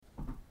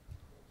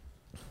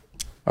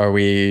Are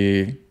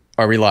we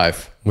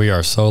live? We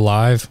are so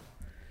live.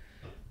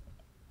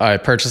 I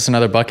purchased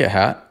another bucket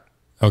hat.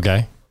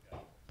 Okay.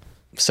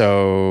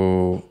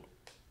 So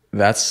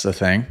that's the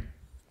thing.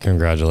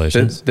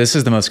 Congratulations. This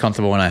is the most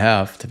comfortable one I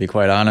have, to be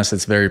quite honest.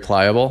 It's very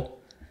pliable.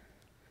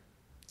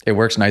 It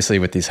works nicely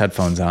with these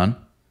headphones on.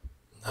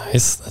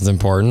 Nice. That's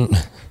important.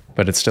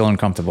 But it's still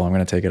uncomfortable. I'm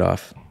going to take it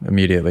off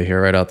immediately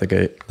here, right out the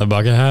gate. The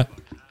bucket hat?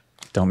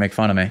 Don't make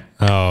fun of me.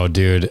 Oh,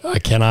 dude.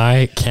 Can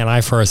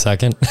I for a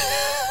second?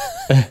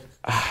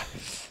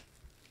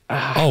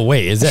 Oh,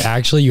 wait. Is it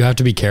actually, you have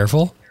to be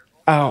careful?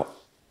 Ow.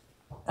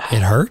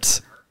 It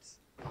hurts?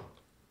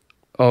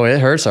 Oh, it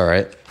hurts. All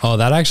right. Oh,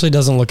 that actually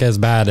doesn't look as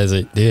bad as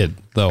it did,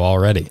 though,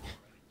 already.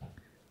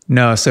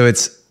 No, so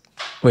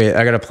wait,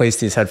 I got to place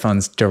these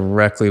headphones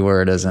directly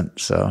where it isn't.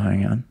 So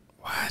hang on.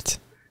 What?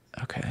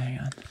 Okay, hang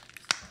on.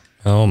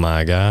 Oh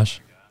my gosh.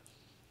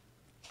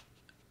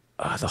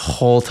 The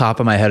whole top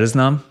of my head is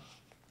numb.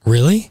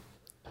 Really?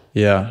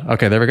 Yeah.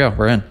 Okay, there we go.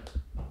 We're in.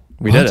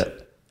 We did it.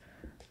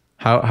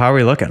 How are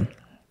we looking?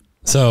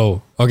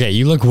 So, okay,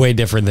 you look way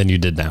different than you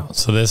did now.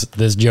 So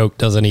this joke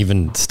doesn't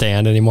even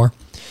stand anymore.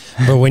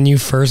 But when you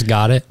first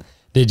got it,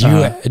 did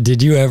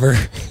you ever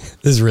this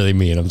is really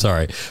mean, I'm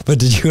sorry. But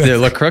did you ever, Did it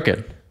look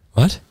crooked?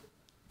 What?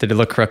 Did it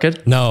look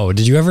crooked? No.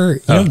 Did you ever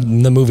know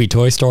the movie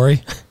Toy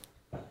Story?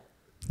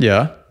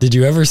 Yeah. Did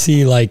you ever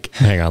see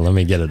hang on, let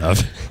me get it up.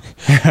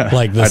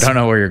 Like this. I don't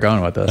know where you're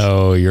going with this.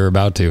 Oh, you're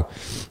about to.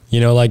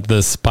 You know, like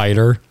the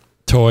spider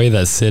toy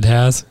that Sid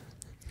has?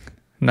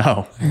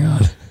 No. Hang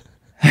on.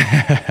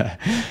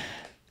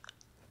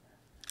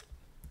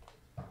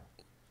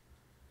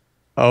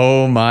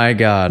 Oh my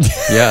God.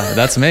 Yeah,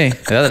 that's me.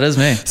 Yeah, that is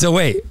me. So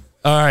wait.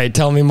 All right,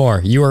 tell me more.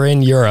 You were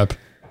in Europe.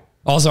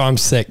 Also, I'm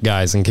sick,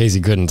 guys, in case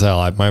you couldn't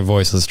tell. My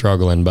voice is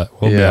struggling, but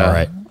we'll be all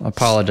right.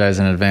 Apologize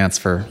in advance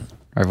for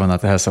everyone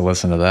that has to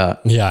listen to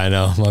that. Yeah, I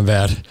know. My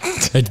bad.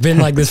 It's been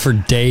like this for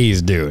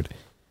days, dude.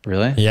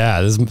 Really?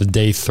 Yeah, this is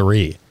day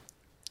 3.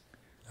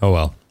 Oh,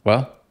 well.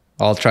 Well,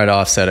 I'll try to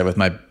offset it with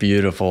my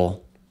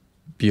beautiful,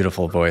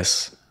 beautiful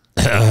voice.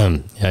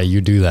 Yeah,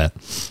 you do that.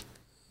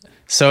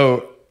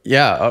 So,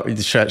 yeah,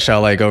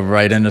 shall I go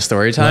right into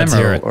story time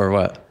or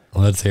what?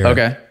 Let's hear it.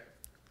 Okay.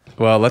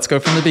 Well, let's go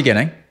from the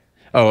beginning.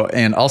 Oh,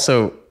 and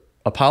also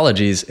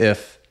apologies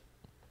if...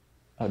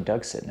 Oh,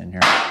 Doug's sitting in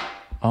here.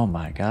 Oh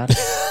my God.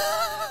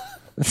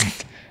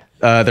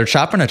 They're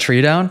chopping a tree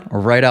down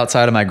right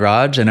outside of my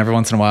garage, and every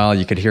once in a while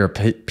you could hear a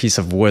piece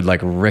of wood like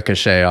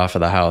ricochet off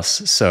of the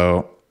house.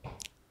 So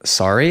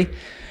sorry.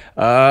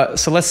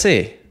 So let's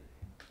see.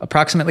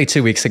 Approximately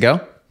 2 weeks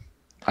ago,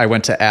 I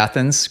went to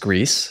Athens,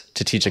 Greece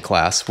to teach a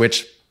class,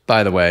 which,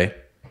 by the way,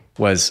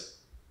 was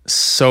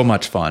so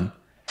much fun.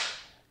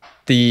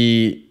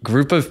 The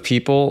group of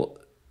people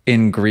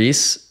in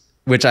Greece,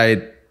 which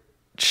I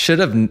should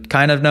have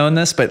kind of known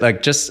this, but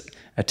like just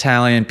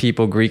Italian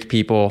people, Greek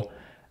people,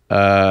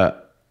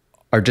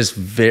 are just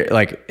very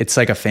it's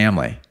like a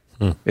family.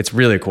 It's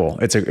really cool.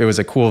 It was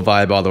a cool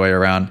vibe all the way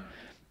around.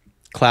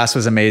 Class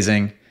was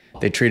amazing.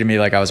 They treated me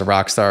like I was a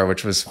rock star,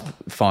 which was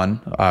fun,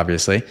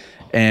 obviously.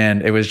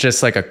 And it was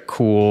just like a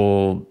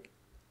cool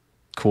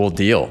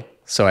deal.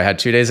 So I had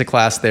 2 days of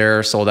class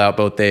there, sold out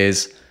both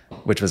days,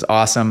 which was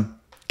awesome.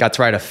 Got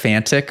to ride a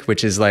Fantic,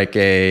 which is like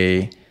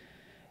it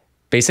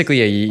is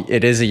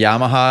a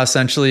Yamaha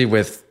essentially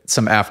with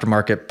some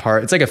aftermarket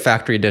part. It's like a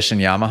factory edition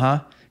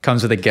Yamaha.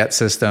 Comes with a Get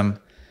system,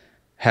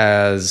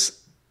 has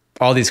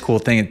all these cool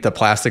things. The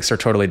plastics are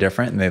totally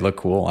different and they look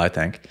cool, I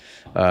think.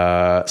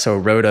 So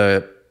rode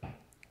a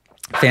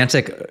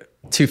Fantic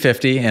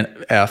 250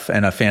 and F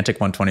and a Fantic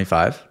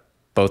 125.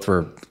 Both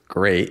were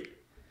great.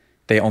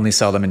 They only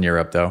sell them in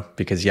Europe though,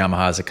 because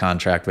Yamaha has a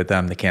contract with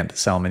them. They can't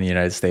sell them in the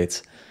United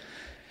States.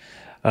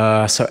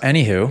 So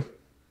anywho,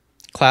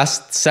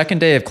 second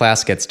day of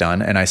class gets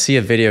done and I see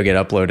a video get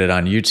uploaded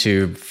on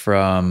YouTube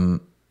from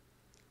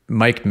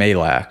Mike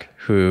Malak,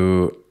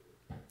 who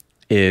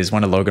is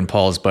one of Logan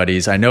Paul's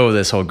buddies. I know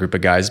this whole group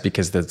of guys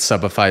because the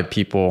Subify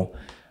people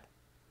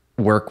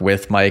work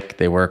with Mike.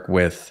 They work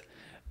with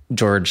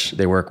George.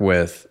 They work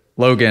with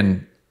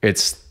Logan.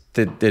 It's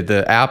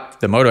the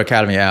app, the Moto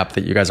Academy app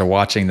that you guys are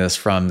watching this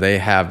from. They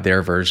have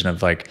their version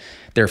of like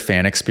their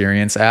fan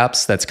experience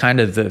apps. That's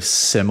kind of the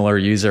similar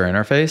user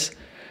interface.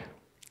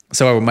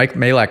 So Mike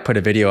Malak put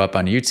a video up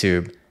on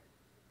YouTube.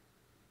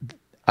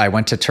 I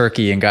went to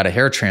Turkey and got a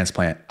hair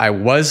transplant. I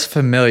was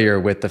familiar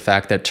with the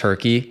fact that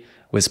Turkey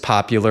was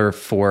popular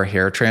for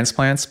hair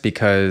transplants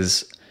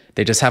because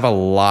they just have a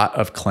lot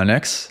of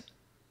clinics.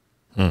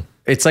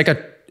 It's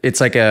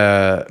like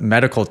a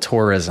medical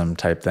tourism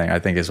type thing, I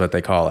think is what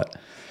they call it.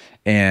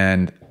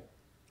 And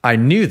I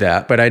knew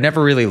that, but I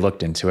never really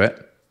looked into it.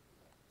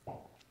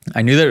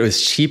 I knew that it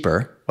was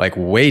cheaper, like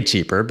way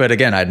cheaper, but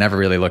again, I'd never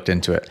really looked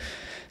into it.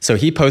 So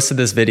he posted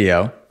this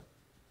video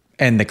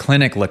and the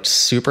clinic looked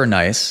super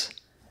nice.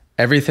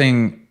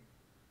 Everything,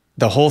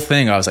 the whole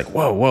thing, I was like,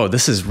 whoa,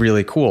 this is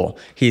really cool.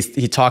 He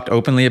talked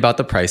openly about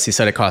the price. He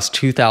said it cost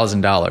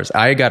 $2,000.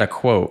 I got a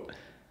quote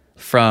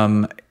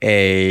from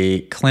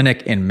a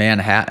clinic in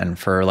Manhattan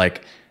for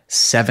like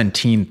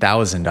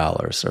 $17,000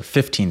 or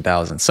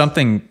 $15,000,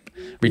 something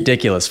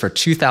ridiculous for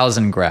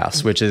 2,000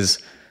 grafts, which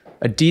is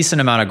a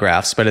decent amount of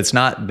grafts, but it's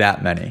not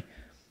that many.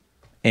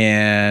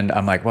 And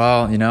I'm like,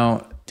 well,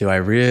 do I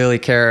really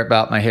care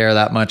about my hair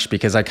that much?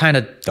 Because I kind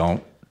of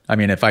don't. I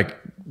mean, if I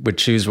would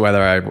choose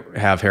whether I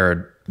have hair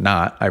or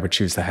not, I would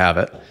choose to have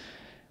it.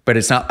 But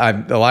it's not,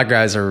 a lot of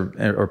guys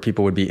or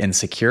people would be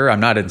insecure. I'm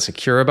not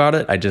insecure about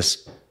it. I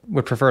just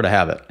would prefer to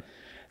have it.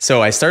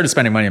 So I started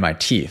spending money on my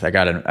teeth. I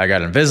got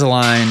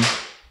Invisalign.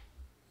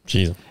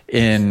 Jeez.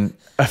 In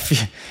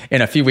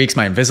a few weeks,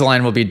 my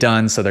Invisalign will be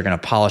done. So they're going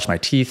to polish my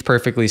teeth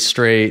perfectly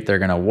straight. They're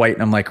going to whiten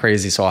them like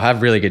crazy. So I'll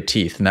have really good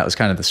teeth. And that was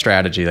kind of the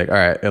strategy. Like, all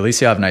right, at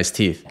least you have nice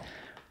teeth.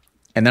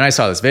 And then I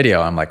saw this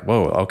video. I'm like,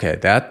 whoa, okay,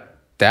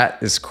 that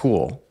is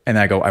cool. And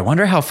I go, I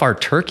wonder how far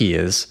Turkey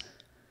is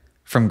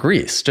from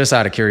Greece, just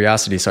out of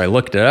curiosity. So I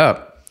looked it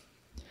up,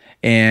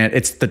 and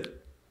it's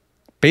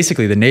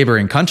basically the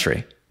neighboring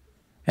country.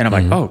 And I'm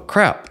like, oh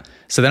crap.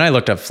 So then I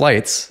looked up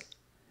flights,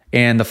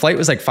 and the flight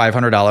was like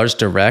 $500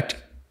 direct,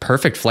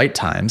 perfect flight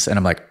times. And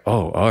I'm like,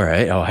 oh, all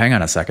right. Oh, hang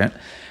on a second.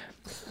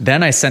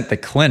 Then I sent the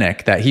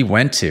clinic that he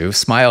went to,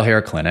 Smile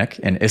Hair Clinic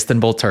in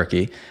Istanbul,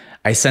 Turkey.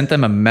 I sent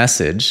them a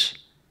message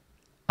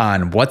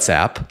on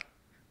WhatsApp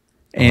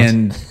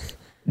and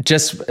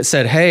just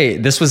said, hey,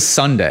 this was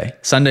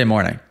Sunday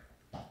morning.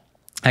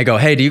 I go,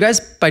 hey, do you guys,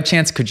 by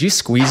chance, could you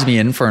squeeze me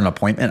in for an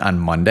appointment on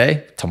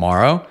Monday,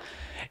 tomorrow,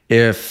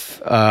 if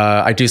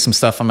I do some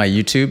stuff on my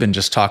YouTube and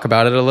just talk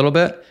about it a little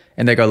bit?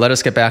 And they go, let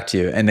us get back to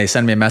you. And they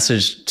send me a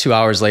message 2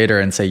 hours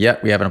later and say,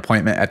 yep, we have an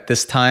appointment at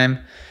this time.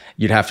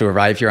 You'd have to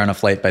arrive here on a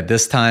flight by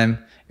this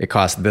time. It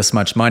costs this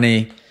much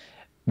money,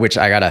 which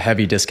I got a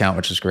heavy discount,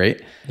 which was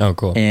great. Oh,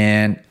 cool.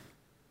 And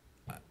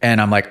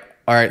I'm like,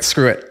 all right,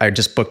 screw it. I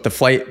just booked the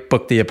flight,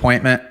 booked the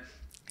appointment,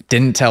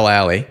 didn't tell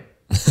Allie.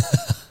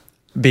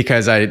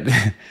 Because I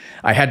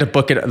had to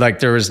book it. Like,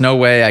 there was no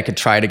way I could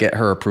try to get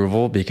her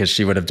approval, because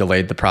she would have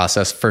delayed the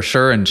process for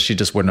sure, and she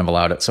just wouldn't have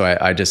allowed it. So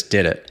I just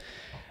did it.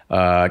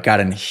 Got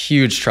in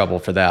huge trouble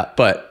for that,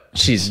 but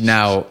she's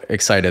now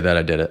excited that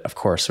I did it, of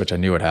course, which I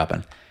knew would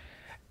happen.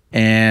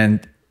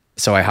 And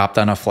so I hopped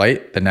on a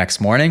flight the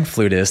next morning,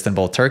 flew to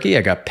Istanbul, Turkey.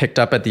 I got picked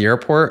up at the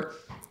airport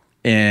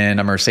in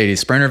a Mercedes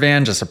Sprinter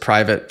van, just a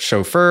private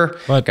chauffeur.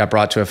 What? Got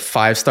brought to a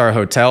 5-star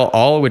hotel,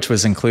 all of which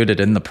was included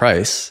in the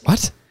price.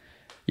 What?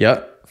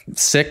 Yep.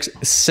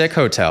 Sick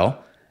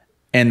hotel.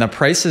 And the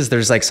prices,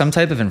 there's like some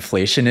type of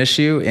inflation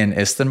issue in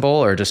Istanbul,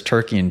 or just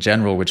Turkey in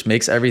general, which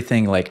makes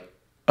everything like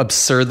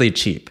absurdly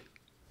cheap.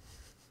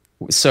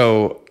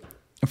 So,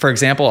 for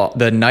example,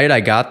 the night I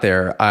got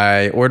there,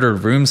 I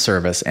ordered room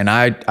service, and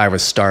I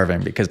was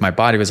starving because my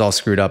body was all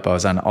screwed up. I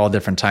was on all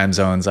different time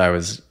zones. I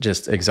was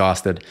just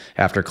exhausted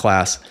after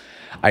class.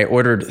 I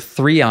ordered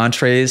 3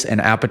 entrees,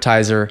 an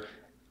appetizer,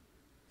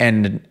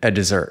 and a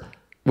dessert,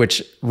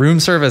 which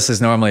room service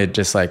is normally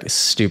just like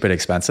stupid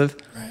expensive.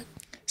 Right.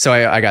 So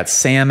I got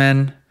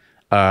salmon,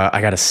 I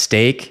got a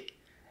steak,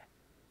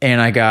 and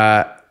I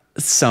got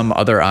some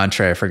other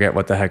entree. I forget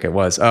what the heck it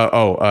was.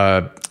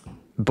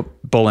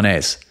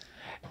 Bolognese.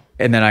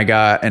 And then I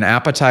got an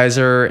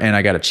appetizer, and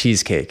I got a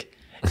cheesecake.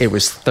 It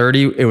was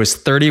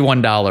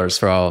 $31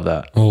 for all of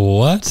that.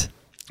 What?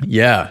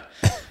 Yeah.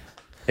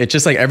 It's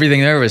just like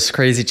everything there was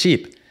crazy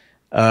cheap.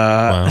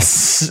 Wow.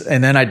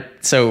 And then I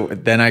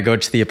go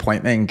to the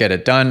appointment and get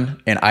it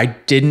done. And I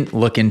didn't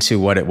look into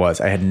what it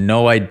was. I had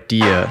no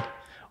idea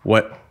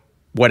what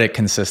it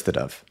consisted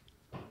of.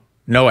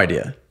 No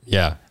idea.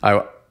 Yeah.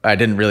 I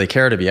didn't really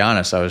care, to be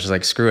honest. I was just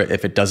like, screw it.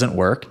 If it doesn't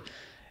work,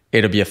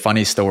 it'll be a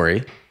funny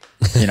story.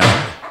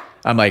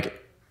 I'm like,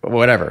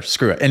 whatever,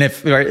 screw it. And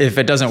if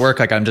it doesn't work,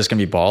 like, I'm just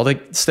gonna be bald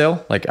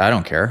still. Like, I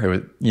don't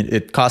care.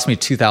 It cost me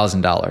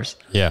 $2,000.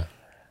 Yeah.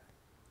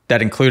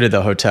 That included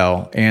the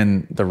hotel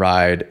and the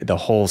ride, the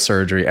whole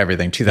surgery,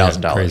 everything,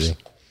 $2,000. Yeah, crazy.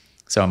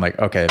 So I'm like,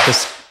 okay, if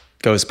this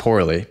goes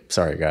poorly,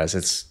 sorry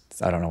guys,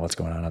 I don't know what's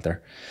going on out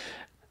there.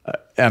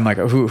 I'm like,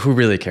 who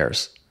really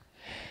cares?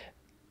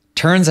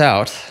 Turns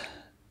out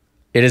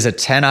it is a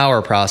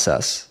 10-hour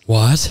process.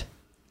 What?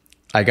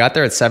 I got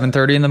there at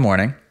 7:30 in the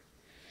morning.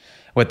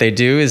 What they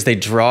do is they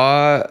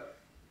draw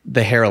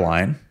the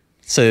hairline.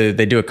 So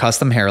they do a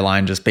custom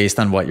hairline just based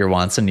on what your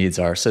wants and needs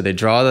are. So they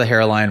draw the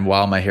hairline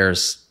while my hair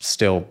is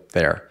still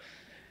there.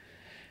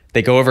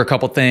 They go over a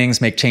couple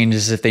things, make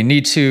changes if they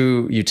need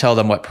to. You tell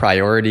them what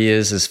priority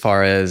is as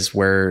far as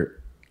where,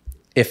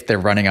 if they're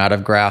running out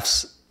of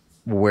grafts,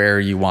 where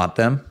you want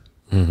them.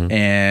 Mm-hmm.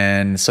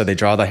 And so they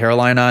draw the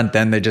hairline on,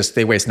 then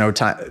they waste no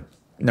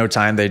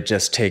time. They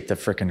just take the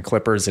freaking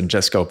clippers and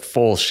just go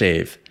full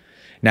shave.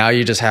 Now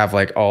you just have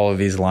like all of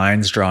these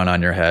lines drawn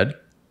on your head.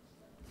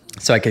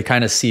 So I could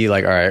kind of see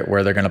like, all right,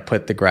 where they're going to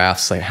put the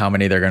grafts, like how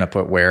many they're going to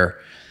put where,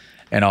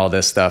 and all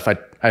this stuff.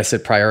 I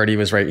said priority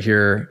was right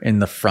here in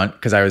the front,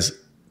 because I was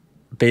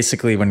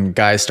basically, when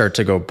guys start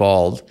to go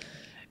bald,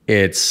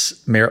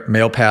 it's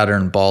male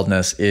pattern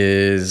baldness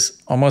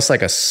is almost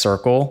like a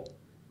circle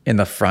in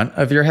the front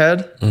of your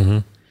head. Mm-hmm.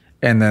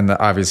 And then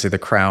obviously the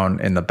crown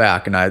in the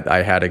back. And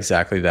I had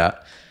exactly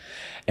that.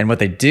 And what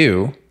they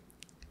do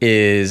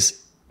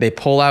is they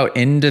pull out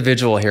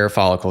individual hair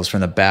follicles from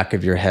the back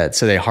of your head.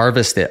 So they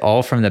harvest it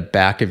all from the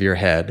back of your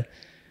head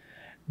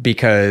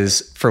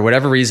because for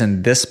whatever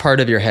reason, this part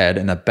of your head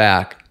in the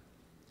back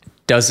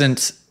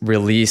doesn't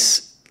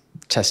release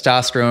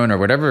testosterone or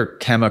whatever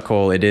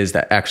chemical it is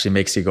that actually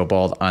makes you go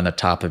bald on the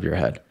top of your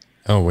head.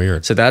 Oh,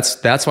 weird. So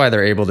that's why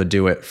they're able to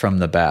do it from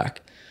the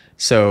back.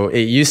 So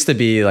it used to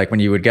be like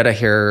when you would get a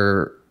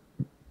hair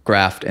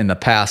graft in the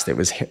past, it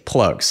was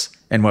plugs.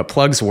 And what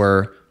plugs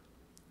were,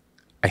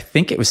 I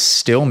think it was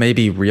still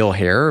maybe real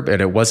hair,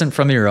 but it wasn't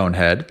from your own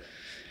head.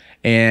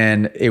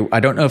 And I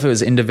don't know if it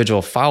was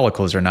individual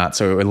follicles or not.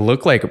 So it would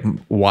look like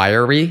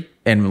wiry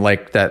and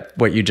like that,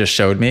 what you just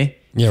showed me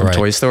from right.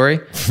 Toy Story,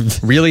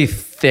 really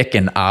thick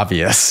and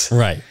obvious.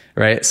 Right.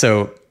 Right.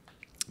 So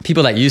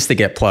people that used to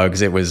get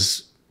plugs, it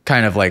was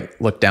kind of like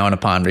looked down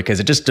upon because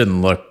it just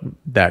didn't look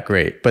that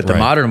great. But the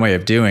modern way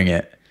of doing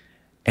it,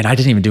 and I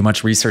didn't even do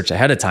much research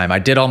ahead of time. I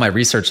did all my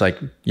research like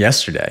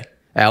yesterday.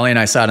 Allie and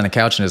I sat on the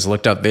couch and just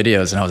looked up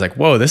videos and I was like,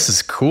 whoa, this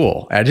is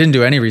cool. I didn't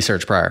do any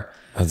research prior.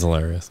 That's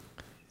hilarious.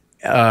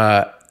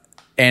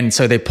 And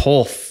so they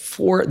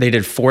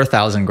did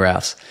 4,000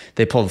 grafts.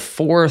 They pulled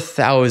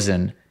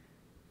 4,000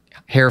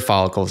 hair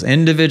follicles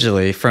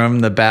individually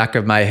from the back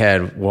of my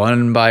head,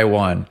 one by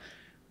one.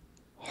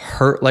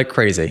 Hurt like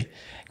crazy.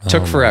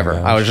 Took forever.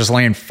 I was just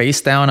laying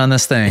face down on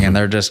this thing and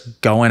they're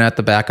just going at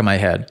the back of my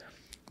head.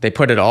 They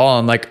put it all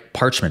on like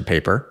parchment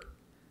paper,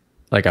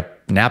 like a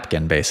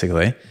napkin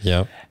basically.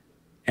 Yep.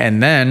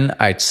 And then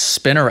I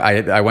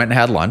went and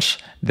had lunch.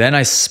 Then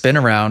I spin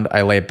around,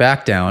 I lay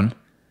back down,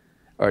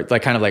 or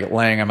like kind of like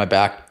laying on my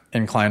back,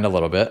 inclined a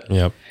little bit.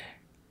 Yep.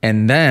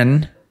 And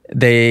then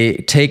they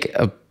take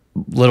a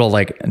little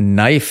like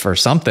knife or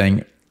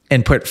something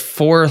and put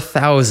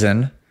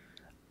 4,000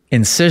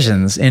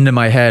 incisions into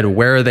my head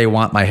where they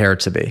want my hair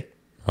to be.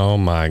 Oh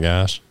my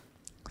gosh.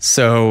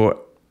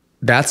 So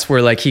that's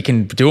where like he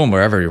can do them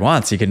wherever he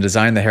wants. He can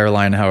design the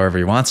hairline however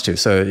he wants to.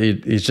 So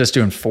he's just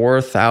doing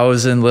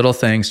 4,000 little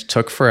things.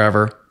 Took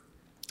forever.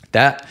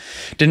 That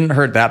didn't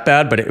hurt that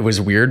bad, but it was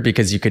weird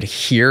because you could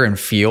hear and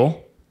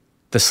feel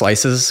the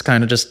slices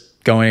kind of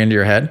just going into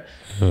your head.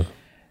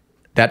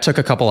 That took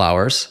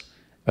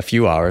a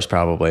few hours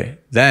probably.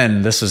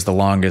 Then this was the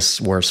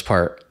longest, worst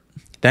part.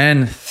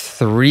 Then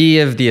 3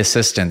 of the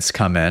assistants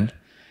come in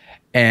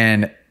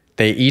and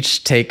they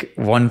each take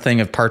one thing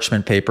of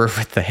parchment paper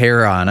with the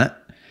hair on it.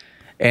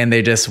 And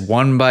they just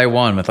one by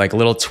one with like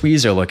little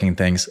tweezer looking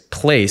things,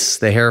 place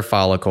the hair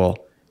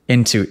follicle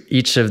into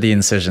each of the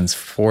incisions,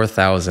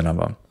 4,000 of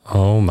them.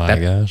 Oh my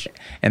gosh.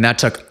 And that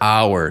took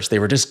hours. They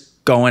were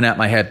just going at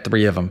my head,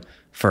 3 of them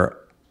for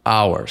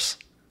hours.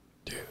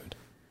 Dude.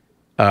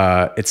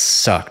 It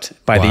sucked.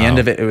 By the end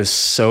of it, it was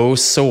so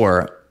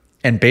sore.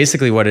 And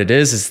basically what it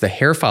is the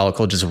hair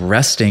follicle just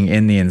resting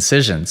in the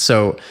incision.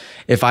 So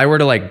if I were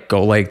to like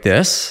go like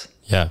this,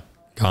 yeah,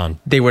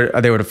 gone. They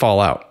would fall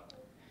out.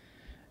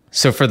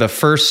 So for the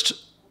first,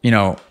 10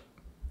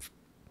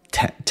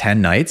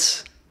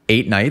 nights,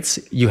 8 nights,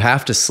 you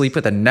have to sleep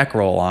with a neck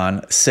roll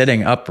on,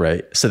 sitting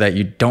upright so that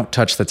you don't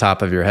touch the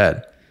top of your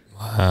head.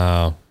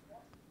 Wow.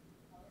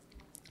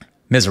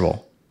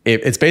 Miserable.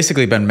 It's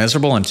basically been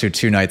miserable until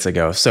 2 nights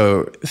ago.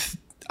 So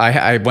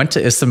I went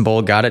to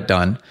Istanbul, got it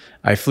done.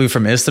 I flew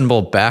from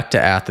Istanbul back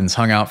to Athens,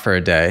 hung out for a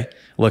day,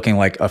 looking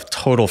like a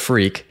total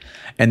freak.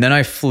 And then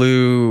I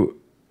flew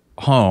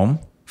home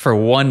for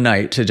 1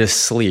 night to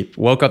just sleep.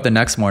 Woke up the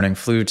next morning,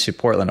 flew to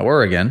Portland,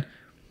 Oregon,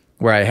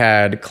 where I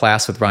had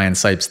class with Ryan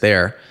Sipes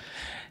there.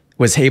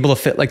 Was able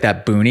to fit like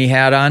that boonie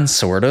hat on,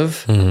 sort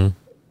of,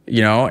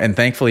 and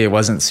thankfully it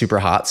wasn't super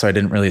hot, so I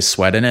didn't really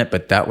sweat in it,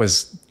 but that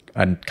was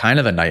kind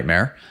of a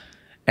nightmare.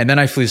 And then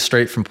I flew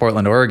straight from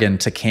Portland, Oregon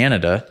to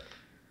Canada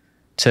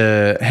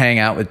to hang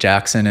out with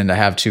Jackson and to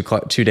have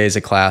 2 days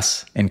of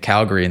class in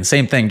Calgary. And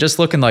same thing, just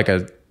looking like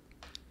a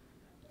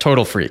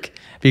total freak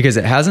because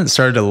it hasn't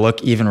started to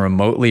look even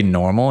remotely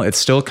normal. It's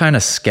still kind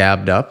of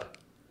scabbed up,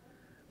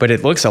 but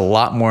it looks a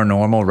lot more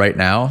normal right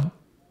now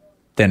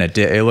than it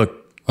did. It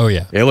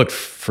looked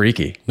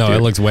freaky. No, dude.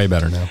 It looks way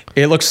better now.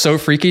 It looks so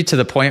freaky to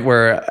the point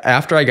where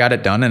after I got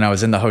it done and I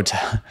was in the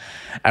hotel,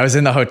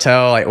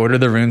 I ordered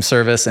the room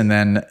service, and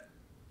then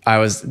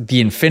the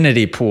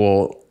infinity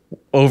pool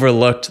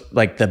overlooked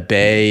like the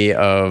bay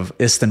of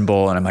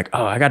Istanbul. And I'm like,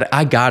 oh,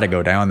 I gotta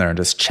go down there and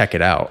just check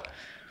it out.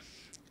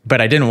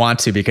 But I didn't want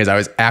to because I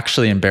was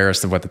actually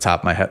embarrassed of what the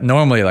top of my head.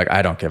 Normally, like,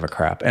 I don't give a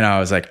crap. And I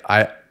was like,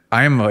 I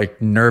am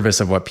like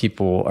nervous of what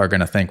people are going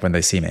to think when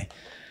they see me.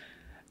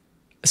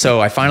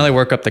 So I finally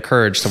work up the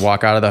courage to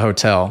walk out of the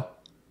hotel.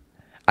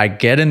 I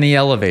get in the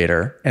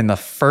elevator and the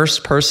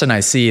first person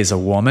I see is a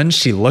woman.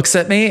 She looks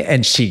at me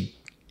and she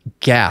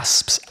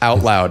gasps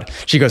out loud.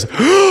 She goes,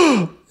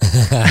 and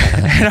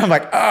I'm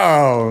like,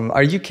 oh,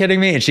 are you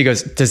kidding me? And she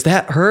goes, does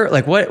that hurt?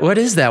 Like, what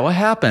is that? What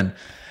happened?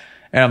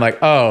 And I'm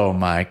like, oh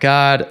my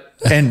God.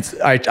 And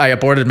I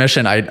aborted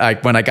mission.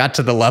 When I got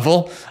to the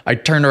level, I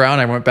turned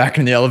around, I went back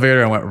in the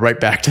elevator and went right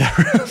back to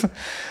the room.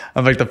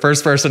 I'm like, the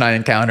first person I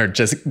encountered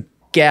just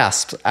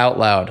gasped out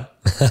loud.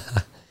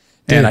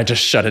 And I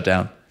just shut it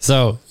down.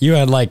 So you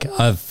had like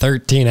a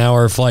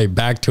 13-hour flight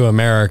back to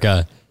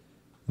America,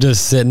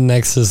 just sitting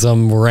next to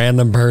some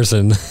random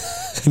person.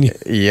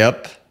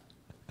 Yep.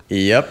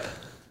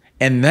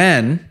 And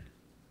then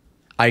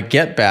I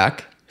get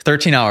back,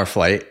 13-hour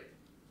flight,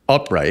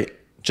 upright,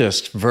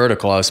 just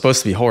vertical. I was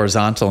supposed to be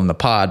horizontal in the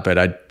pod,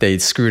 but they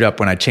screwed up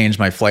when I changed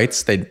my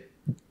flights. They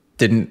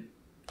didn't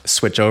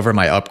switch over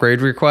my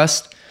upgrade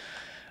request,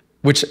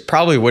 which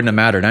probably wouldn't have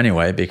mattered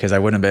anyway because I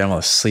wouldn't have been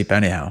able to sleep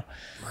anyhow.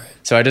 Right.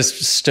 So I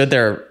just stood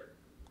there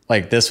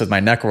like this with my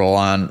neck roll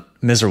on,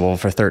 miserable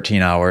for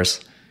 13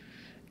 hours.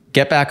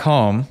 Get back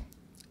home,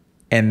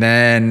 and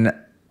then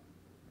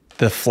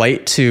the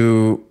flight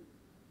to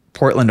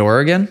Portland,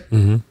 Oregon.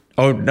 Mm-hmm.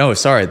 Oh, no,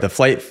 sorry. The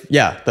flight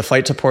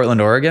to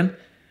Portland, Oregon.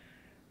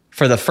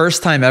 For the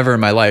first time ever in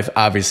my life,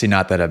 obviously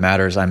not that it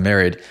matters, I'm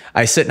married,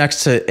 I sit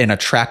next to an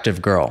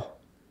attractive girl.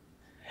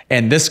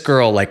 And this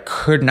girl like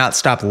could not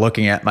stop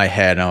looking at my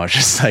head. And I was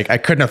just like, I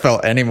couldn't have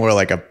felt any more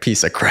like a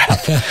piece of crap.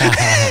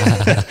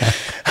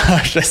 I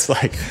was just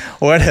like,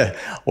 what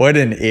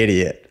an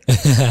idiot.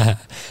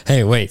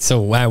 Hey, wait.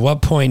 So at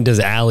what point does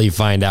Allie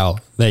find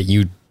out that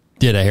you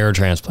did a hair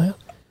transplant?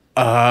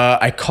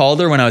 I called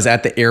her when I was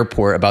at the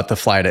airport about to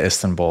fly to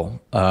Istanbul.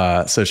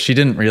 So she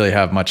didn't really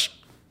have much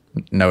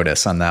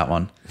notice on that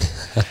one.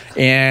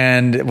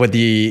 And what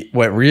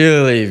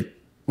really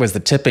was the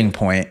tipping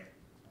point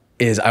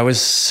is I was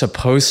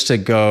supposed to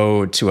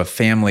go to a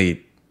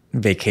family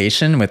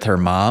vacation with her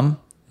mom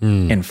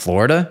in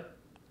Florida.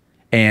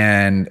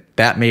 And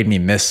that made me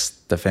miss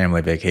the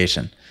family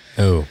vacation.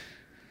 Oh.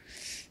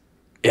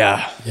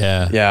 Yeah.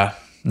 Yeah,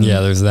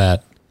 there's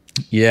that.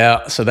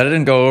 Yeah, so that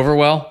didn't go over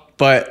well.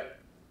 But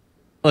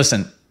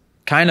listen,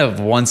 kind of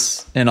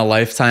once in a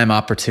lifetime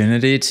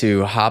opportunity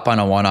to hop on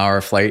a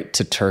 1-hour flight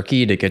to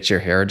Turkey to get your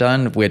hair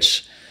done,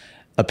 which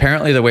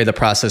apparently the way the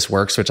process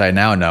works, which I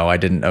now know, I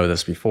didn't know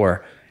this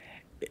before.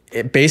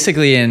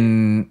 Basically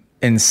in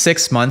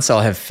 6 months,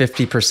 I'll have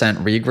 50%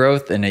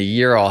 regrowth. In a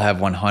year, I'll have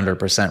 100%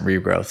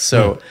 regrowth.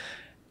 So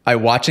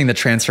watching the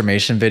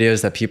transformation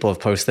videos that people have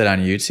posted on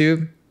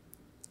YouTube,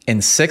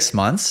 in 6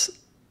 months,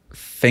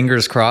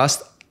 fingers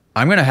crossed,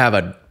 I'm going to have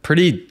a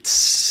pretty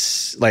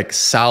like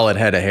solid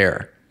head of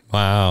hair.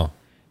 Wow.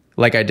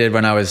 Like I did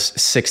when I was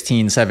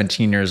 16,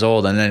 17 years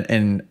old. And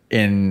then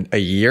in a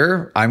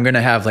year, I'm going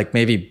to have like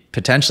maybe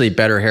potentially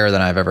better hair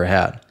than I've ever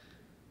had.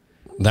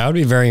 That would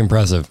be very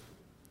impressive.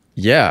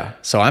 Yeah.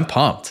 So I'm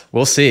pumped.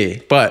 We'll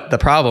see. But the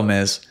problem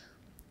is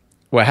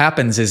what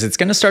happens is it's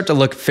going to start to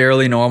look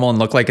fairly normal and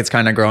look like it's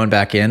kind of growing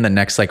back in the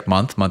next like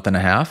month and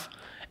a half.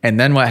 And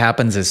then what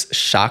happens is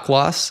shock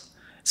loss.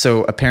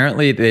 So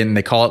apparently then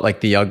they call it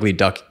like the ugly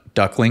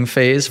duckling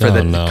phase for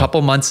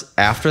couple months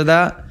after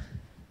that.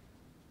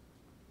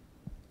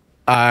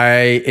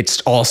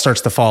 It all starts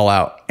to fall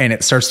out, and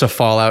it starts to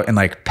fall out in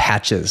like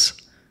patches.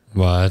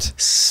 What?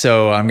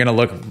 So I'm going to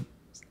look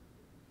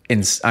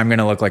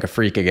like a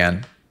freak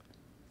again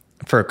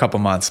for a couple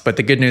months. But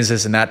the good news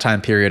is in that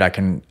time period, I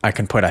can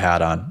put a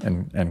hat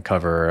on and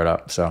cover it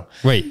up. So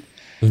wait,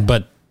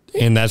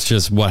 and that's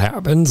just what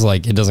happens?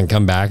 Like it doesn't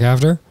come back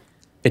after?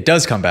 It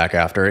does come back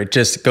after. It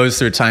just goes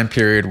through a time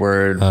period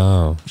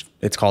where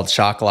it's called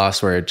shock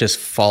loss, where it just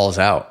falls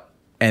out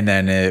and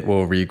then it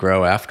will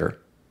regrow after.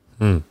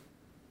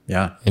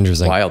 Yeah.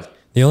 Interesting. Wild.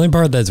 The only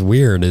part that's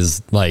weird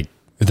is like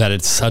that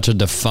it's such a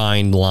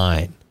defined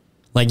line.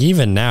 Like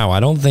even now,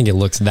 I don't think it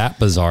looks that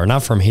bizarre.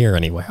 Not from here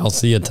anyway. I'll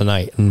see it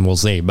tonight and we'll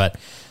see. But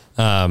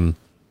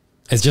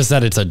it's just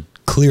that it's a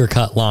clear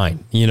cut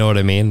line. You know what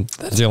I mean?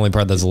 That's the only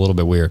part that's a little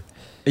bit weird.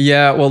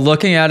 Yeah. Well,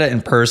 looking at it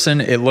in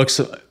person, it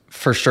looks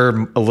for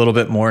sure a little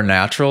bit more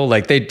natural.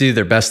 Like they do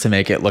their best to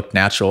make it look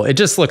natural. It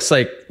just looks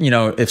like,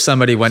 if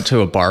somebody went to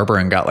a barber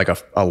and got like a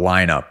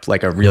lineup,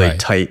 like a really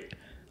tight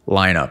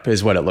lineup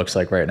is what it looks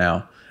like right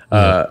now.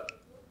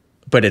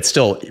 But it's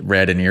still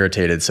red and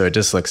irritated. So it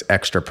just looks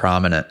extra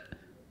prominent.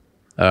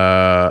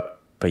 But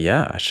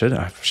yeah, I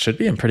should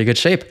be in pretty good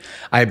shape.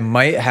 I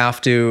might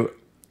have to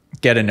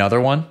get another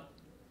one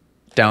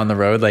down the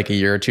road, like a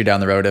year or two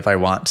down the road if I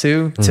want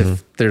to.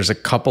 There's a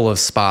couple of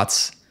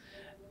spots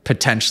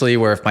potentially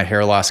where if my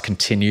hair loss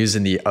continues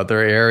in the other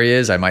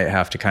areas, I might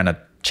have to kind of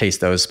chase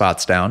those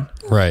spots down.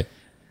 Right.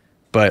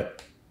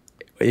 But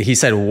he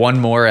said one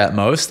more at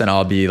most and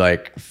I'll be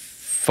like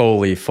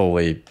fully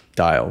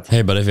dialed.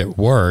 Hey, but if it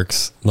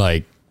works,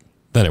 then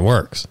it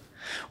works.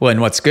 Well, and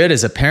what's good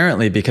is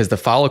apparently because the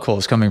follicle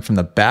is coming from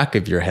the back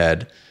of your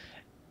head,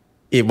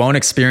 it won't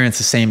experience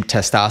the same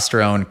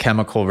testosterone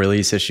chemical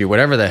release issue,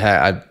 whatever the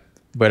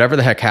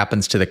heck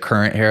happens to the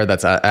current hair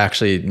that's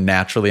actually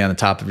naturally on the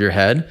top of your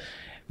head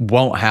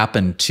won't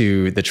happen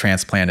to the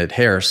transplanted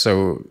hair.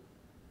 So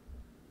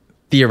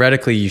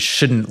theoretically, you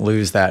shouldn't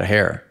lose that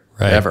hair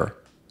ever.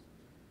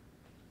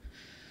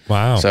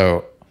 Wow.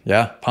 So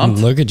yeah,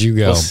 pumped. Look at you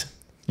go.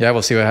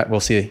 We'll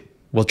see.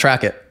 We'll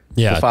track it.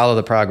 Yeah. We'll follow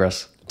the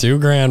progress.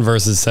 $2,000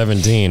 versus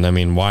 17. I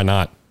mean, why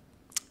not?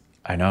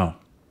 I know.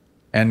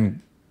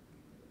 And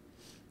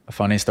a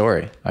funny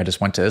story. I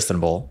just went to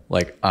Istanbul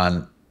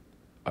on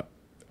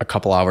a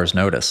couple hours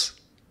notice.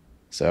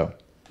 So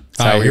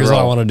all right, here's what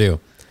I want to do.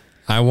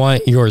 I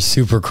want your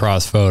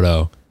Supercross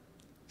photo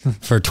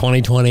for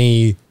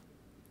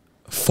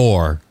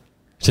 2024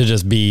 to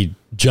just be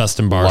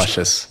Justin Barcia.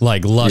 Luscious.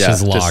 Like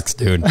luscious locks,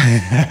 dude.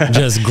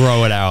 Just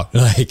grow it out.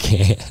 Like,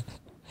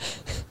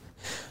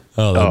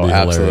 oh, that'd be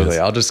absolutely.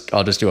 hilarious.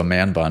 I'll just do a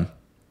man bun.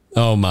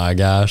 Oh my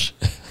gosh.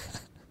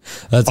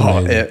 That's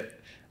amazing.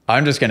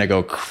 I'm just going to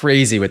go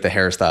crazy with the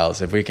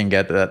hairstyles if we can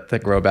get that to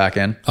grow back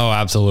in. Oh,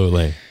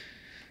 absolutely.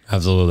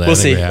 Absolutely. We'll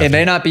see. It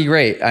may not be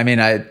great. I mean,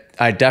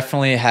 I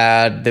definitely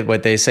had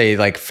what they say,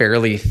 like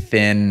fairly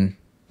thin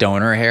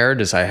donor hair.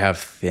 Just I have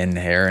thin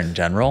hair in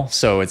general.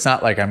 So it's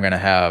not like I'm going to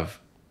have,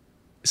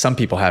 some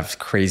people have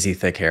crazy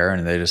thick hair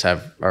and they just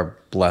are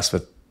blessed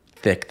with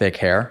thick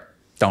hair.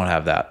 Don't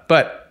have that,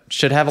 but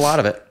should have a lot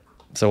of it.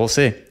 So we'll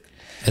see.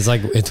 It's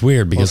like, it's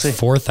weird because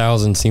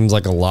 4,000 seems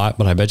like a lot,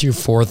 but I bet you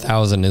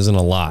 4,000 isn't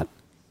a lot.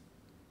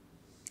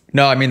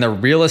 No, I mean, the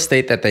real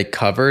estate that they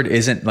covered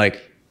isn't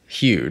like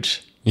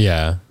huge.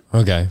 Yeah.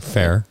 Okay.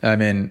 Fair. I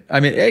mean,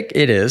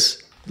 it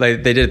is.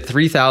 Like they did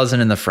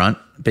 3,000 in the front,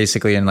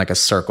 basically in like a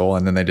circle,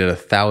 and then they did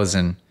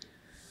 1,000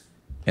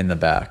 in the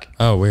back.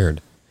 Oh,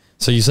 weird.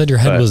 So you said your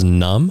head was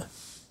numb?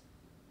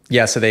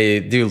 Yeah, so they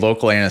do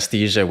local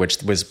anesthesia,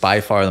 which was by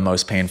far the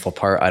most painful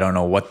part. I don't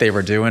know what they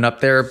were doing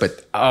up there,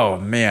 but oh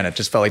man, it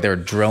just felt like they were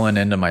drilling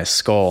into my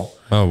skull.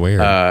 Oh,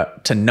 weird.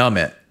 To numb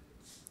it.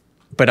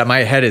 But my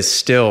head is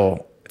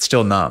still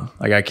numb.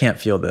 Like I can't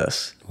feel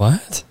this.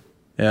 What?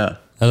 Yeah.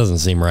 That doesn't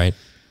seem right.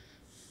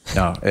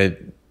 No,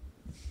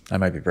 I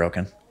might be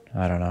broken.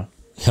 I don't know.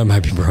 I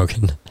might be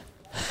broken.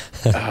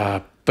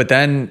 But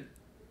then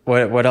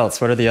what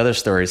else? What are the other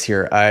stories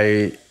here?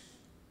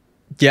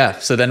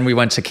 So then we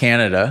went to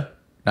Canada,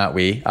 not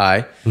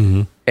I,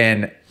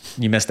 and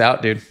you missed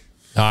out, dude.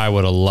 I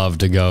would have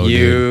loved to go,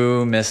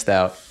 You missed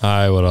out.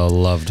 I would have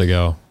loved to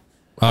go.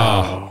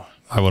 Oh,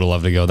 I would have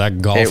loved to go.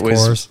 That golf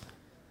course.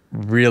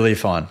 Really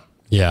fun.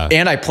 Yeah.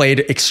 And I played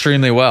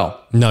extremely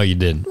well. No, you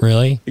didn't.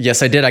 Really?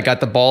 Yes, I did. I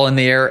got the ball in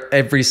the air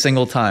every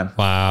single time.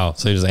 Wow.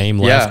 So you just aim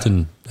left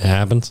and it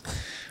happens?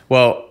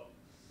 Well,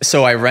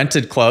 so I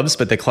rented clubs,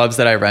 but the clubs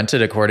that I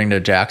rented, according to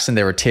Jackson,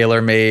 they were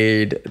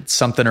tailor-made,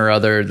 something or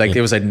other. Like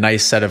it was a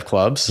nice set of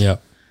clubs. Yeah.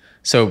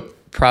 So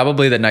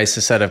probably the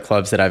nicest set of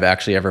clubs that I've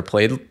actually ever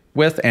played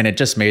with. And it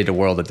just made a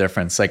world of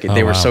difference. Like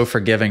they were so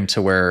forgiving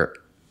to where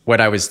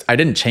I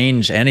didn't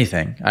change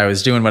anything. I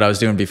was doing what I was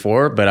doing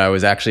before, but I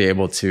was actually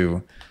able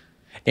to,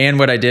 and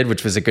what I did,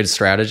 which was a good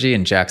strategy,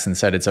 and Jackson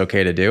said it's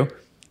okay to do,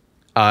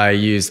 I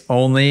used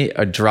only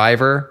a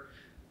driver,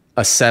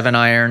 a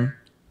 7-iron,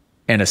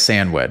 and a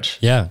sand wedge.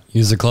 Yeah.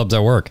 Use the clubs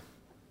at work.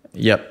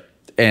 Yep.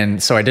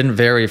 And so I didn't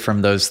vary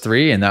from those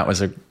three, and that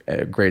was a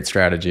great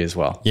strategy as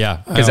well.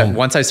 Yeah. Because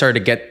once I started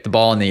to get the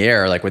ball in the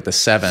air, like with the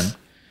 7,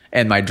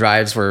 and my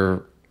drives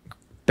were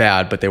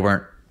bad, but they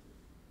weren't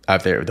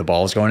out there. The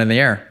ball was going in the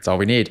air. That's all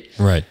we need.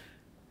 Right.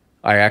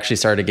 I actually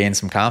started to gain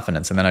some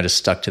confidence, and then I just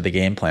stuck to the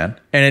game plan.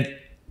 And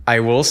I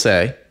will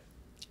say,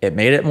 it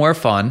made it more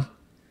fun,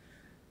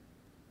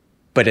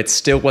 but it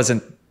still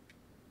wasn't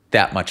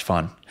that much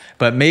fun.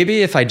 But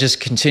maybe if I just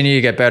continue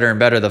to get better and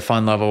better, the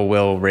fun level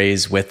will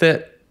raise with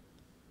it.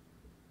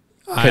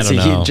 I don't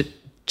know.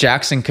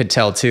 Jackson could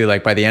tell too.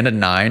 Like by the end of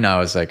 9, I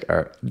was like, all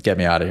right, get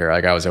me out of here.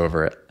 Like I was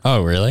over it.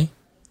 Oh, really?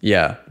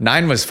 Yeah.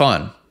 9 was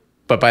fun.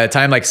 But by the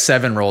time like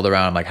 7 rolled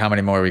around, I'm like, how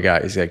many more we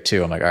got? He's like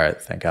 2. I'm like, all right,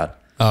 thank God.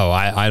 Oh,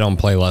 I don't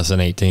play less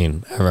than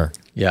 18 ever.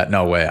 Yeah,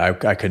 no way.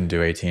 I couldn't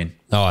do 18.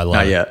 Oh, I love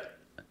Not it. yet.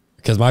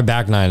 Because my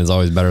back 9 is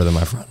always better than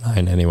my front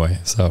 9 anyway.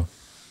 So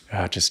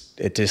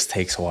it just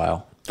takes a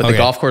while. But the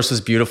golf course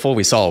was beautiful.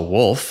 We saw a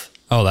wolf.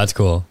 Oh, that's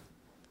cool.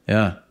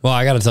 Yeah. Well,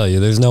 I got to tell you,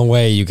 there's no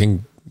way you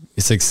can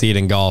succeed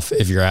in golf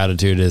if your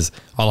attitude is,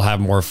 I'll have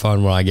more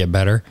fun when I get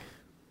better.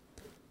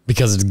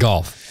 Because it's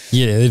golf.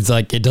 Yeah, it's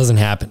like, it doesn't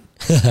happen.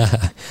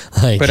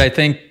 But I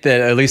think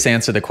that at least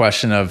answer the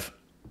question of,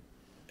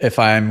 if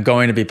I'm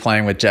going to be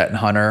playing with Jet and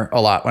Hunter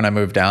a lot when I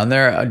move down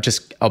there,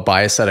 I'll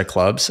buy a set of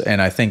clubs,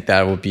 and I think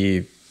that will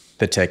be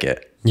the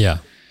ticket. Yeah.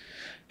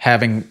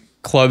 Having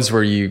clubs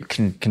where you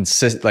can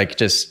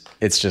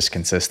it's just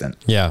consistent.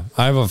 Yeah.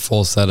 I have a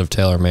full set of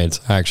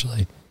TaylorMades,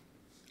 actually.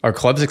 Are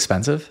clubs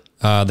expensive?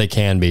 They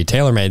can be.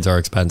 TaylorMades are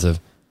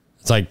expensive.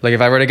 It's like if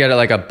I were to get it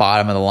like a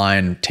bottom of the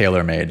line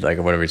TaylorMade, like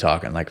what are we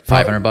talking? Like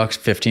 $500,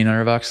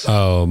 $1,500?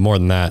 Oh, more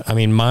than that. I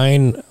mean,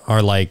 mine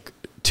are like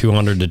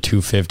 $200 to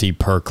 $250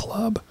 per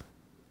club.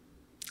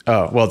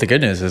 Oh, well, the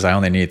good news is I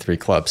only need 3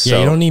 clubs. Yeah, so.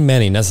 you don't need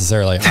many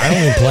necessarily.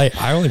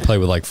 I only play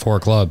with like 4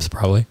 clubs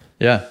probably.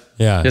 Yeah.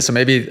 Yeah. So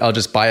maybe I'll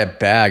just buy a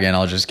bag and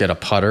I'll just get a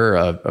putter,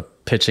 a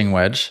pitching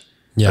wedge,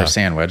 or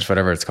sand wedge,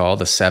 whatever it's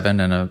called, a 7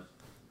 and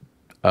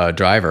a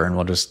driver, and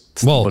we'll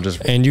just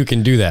and you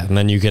can do that, and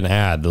then you can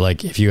add,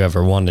 like, if you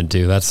ever wanted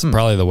to. That's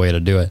probably the way to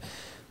do it.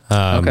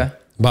 Okay.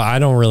 But I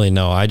don't really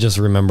know. I just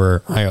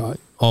remember I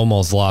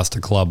almost lost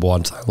a club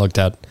once. I looked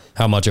at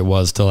how much it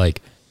was to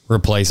like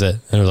replace it,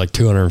 and it was like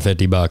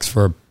 $250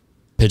 for a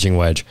pitching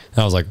wedge. And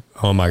I was like,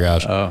 oh my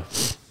gosh. Oh,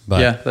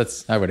 but yeah,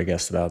 I would have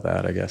guessed about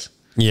that, I guess.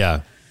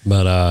 Yeah,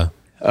 but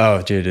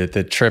oh, dude,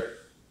 the trip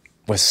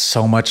was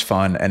so much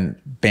fun, and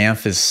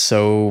Banff is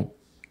so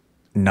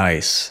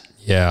Nice.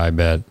 Yeah, I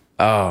bet.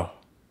 Oh,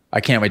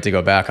 I can't wait to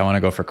go back. I want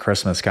to go for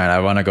Christmas I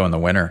want to go in the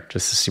winter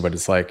just to see what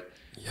it's like.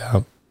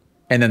 Yeah.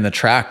 And then the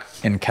track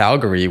in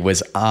Calgary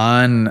was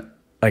on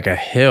like a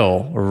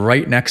hill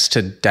right next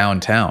to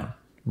downtown.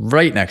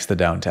 Right next to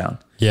downtown.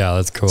 Yeah,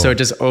 that's cool. So it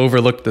just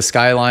overlooked the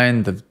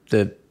skyline.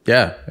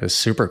 Yeah, it was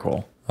super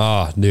cool.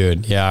 Oh,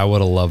 dude. Yeah, I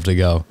would have loved to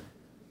go.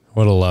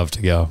 Would have loved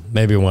to go.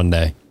 Maybe one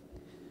day.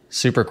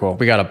 Super cool.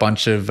 We got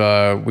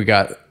we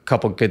got a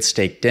couple good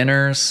steak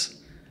dinners.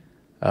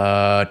 2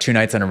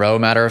 nights in a row,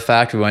 matter of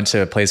fact. We went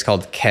to a place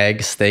called Keg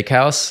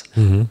Steakhouse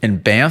in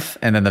Banff.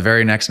 And then the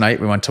very next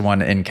night, we went to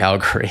one in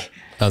Calgary.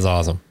 That's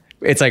awesome.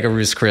 It's like a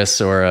Ruth's Chris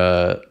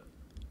or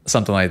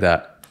something like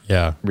that.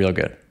 Yeah. Real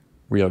good.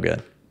 Real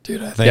good.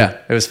 Dude, I think. Yeah,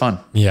 it was fun.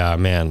 Yeah,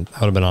 man.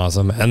 That would have been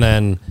awesome. And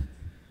then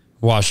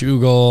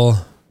Washougal.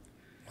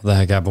 What the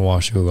heck happened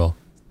Washougal?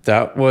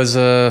 That was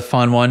a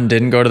fun one.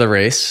 Didn't go to the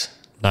race.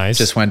 Nice.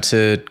 Just went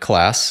to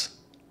class.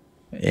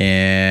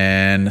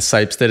 And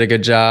Sipes did a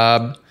good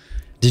job.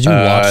 Did you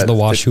watch the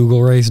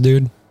Washougal race,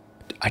 dude?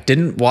 I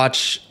didn't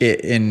watch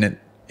it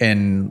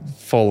in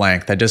full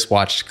length. I just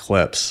watched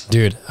clips.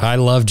 Dude, I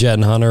love Jet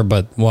and Hunter,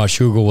 but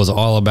Washougal was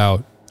all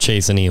about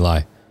Chase and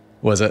Eli.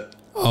 Was it?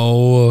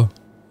 Oh,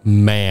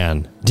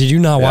 man. Did you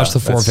not watch the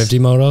 450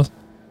 motos?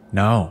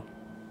 No.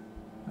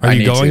 Are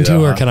you going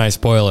to, or can I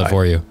spoil it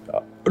for you?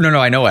 No,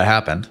 I know what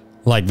happened.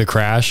 Like the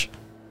crash?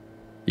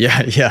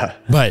 Yeah.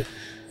 But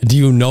do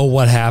you know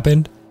what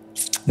happened?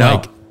 No.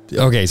 Like,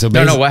 okay, so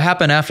no. What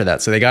happened after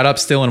that? So they got up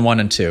still in 1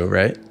 and 2,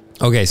 right?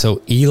 Okay,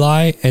 so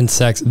Eli and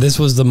Sex. This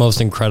was the most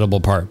incredible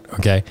part.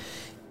 Okay,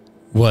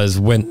 was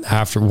what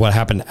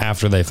happened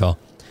after they fell.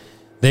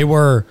 They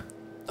were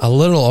a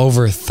little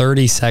over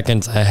 30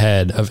 seconds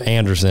ahead of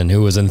Anderson,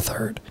 who was in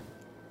third.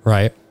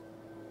 Right.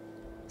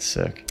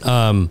 Sick.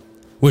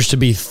 Which to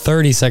be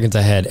 30 seconds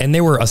ahead, and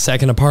they were a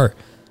second apart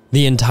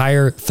the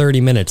entire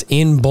 30 minutes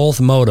in both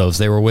motos.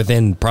 They were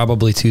within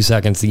probably 2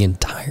 seconds the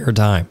entire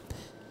time.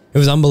 It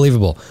was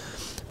unbelievable.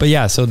 But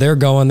yeah, so they're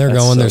going.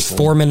 So There's cool.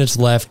 4 minutes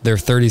left. They're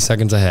 30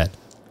 seconds ahead.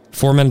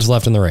 4 minutes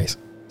left in the race.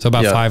 So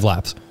about 5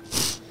 laps.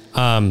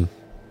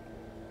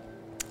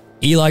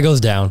 Eli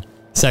goes down.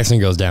 Sexton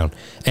goes down.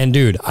 And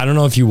dude, I don't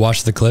know if you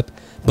watched the clip,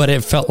 but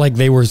it felt like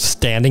they were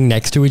standing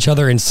next to each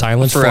other in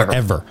silence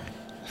forever.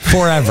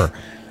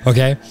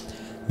 Okay?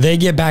 They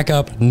get back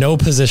up, no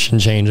position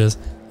changes,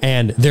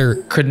 and there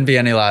couldn't be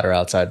any louder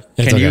outside.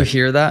 Can you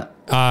hear that?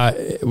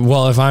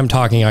 Well, if I'm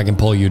talking, I can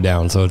pull you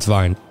down, so it's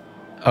fine.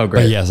 Oh,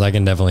 great. But yes, I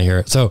can definitely hear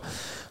it. So,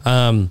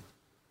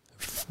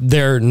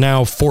 they're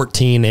now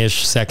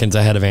 14-ish seconds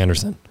ahead of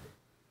Anderson.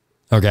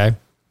 Okay?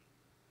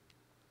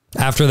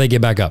 After they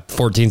get back up,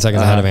 14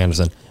 seconds ahead of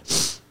Anderson.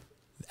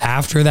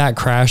 After that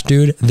crash,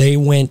 dude, they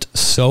went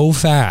so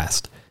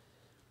fast.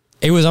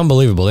 It was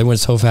unbelievable. They went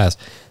so fast.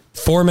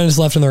 4 minutes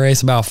left in the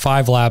race, about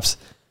 5 laps.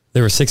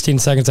 They were 16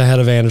 seconds ahead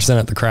of Anderson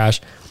at the crash.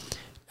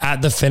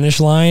 At the finish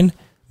line,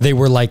 they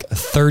were like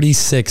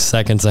 36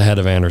 seconds ahead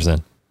of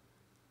Anderson.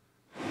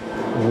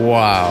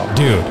 Wow.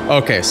 Dude.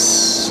 Okay.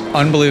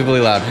 Unbelievably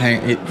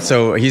loud.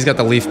 So he's got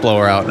the leaf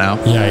blower out now.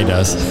 Yeah, he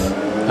does.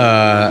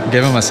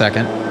 Give him a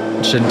second.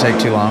 It shouldn't take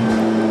too long.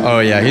 Oh,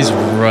 yeah. He's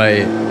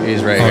right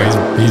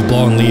here. He's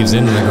blowing leaves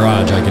into the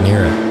garage. I can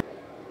hear it.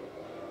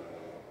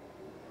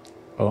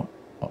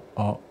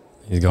 Oh.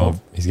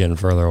 He's getting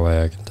further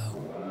away, I can tell.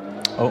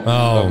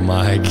 Oh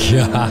my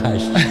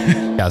gosh.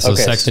 Yeah, so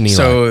okay, Sexton Eli.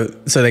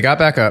 So they got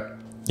back up.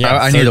 Yeah,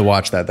 I need to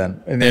watch that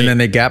then. And then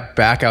they got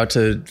back out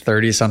to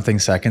 30-something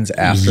seconds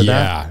after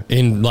that. Yeah,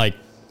 in like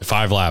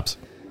 5 laps.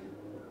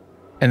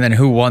 And then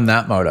who won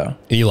that moto?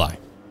 Eli.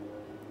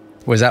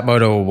 Was that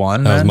Moto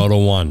 1 That was then?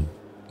 Moto 1.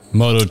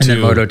 Moto 2. And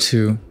then Moto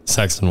 2.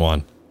 Sexton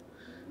won.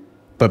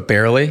 But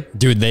barely?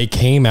 Dude, they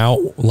came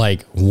out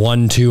like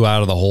 1-2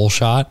 out of the whole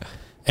shot.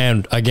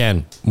 And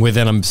again,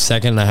 within a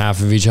second and a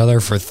half of each other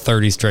for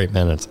 30 straight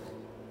minutes.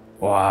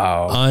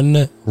 Wow.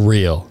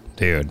 Unreal,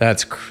 dude.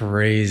 That's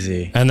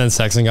crazy. And then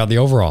Sexton got the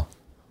overall.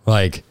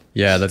 Like,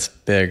 yeah, that's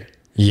big.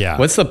 yeah.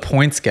 What's the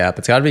points gap?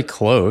 It's got to be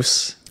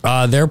close.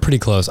 They're pretty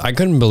close. I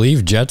couldn't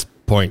believe Jet's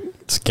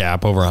points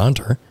gap over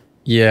Hunter.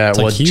 Yeah, It's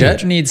well, like huge.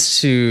 Jet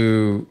needs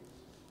to,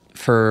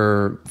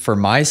 for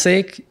my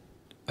sake,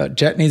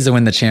 Jet needs to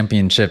win the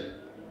championship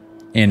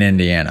in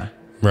Indiana.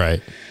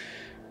 Right.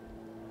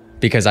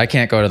 Because I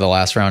can't go to the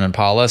last round in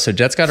Paula. So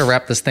Jet's got to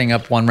wrap this thing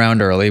up 1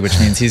 round early, which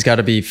means he's got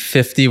to be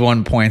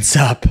 51 points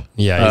up.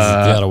 Yeah,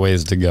 he's got a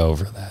ways to go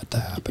for that to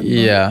happen.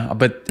 Yeah,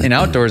 but in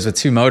outdoors with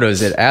 2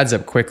 motos, it adds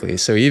up quickly.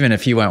 So even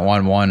if he went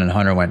 1-1 and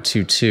Hunter went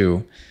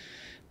 2-2,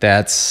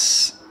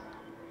 that's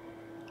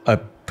a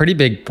pretty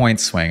big point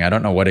swing. I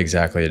don't know what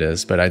exactly it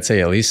is, but I'd say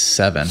at least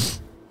 7.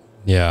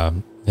 Yeah,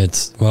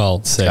 it's,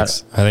 well,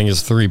 6. I think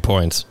it's 3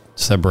 points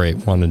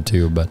separate 1 and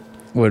 2, but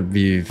Would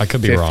be I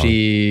could be wrong.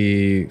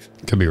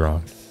 Could be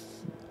wrong.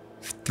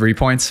 3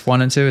 points,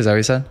 1 and 2. Is that what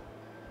you said?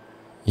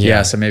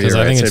 Yeah, so maybe you're I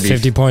right. think So it's it'd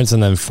be 50 points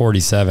and then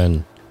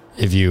 47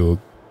 if you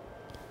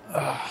do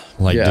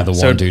the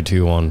So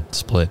 1-2-2-1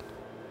 split.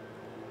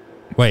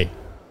 Wait,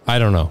 I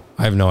don't know.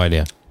 I have no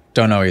idea.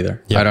 Don't know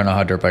either. Yep. I don't know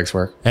how dirt bikes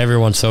work.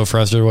 Everyone's so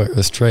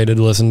frustrated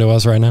to listen to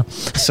us right now.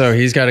 So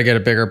he's got to get a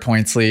bigger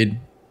points lead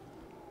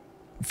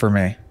for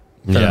me,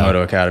 for the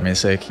Moto Academy's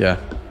sake. Yeah.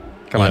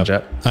 Come on,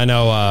 Jet. I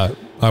know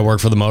I work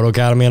for the Moto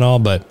Academy and all,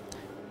 but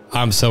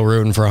I'm so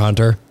rooting for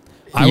Hunter.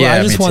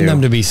 I just want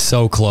them to be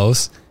so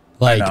close.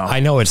 Like, I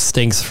know it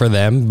stinks for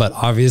them, but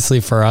obviously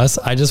for us,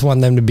 I just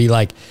want them to be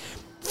like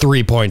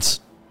 3 points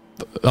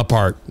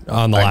apart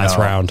on the last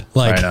round.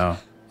 Like, I know.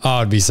 Oh,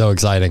 it'd be so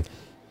exciting.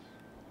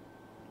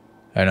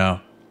 I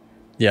know.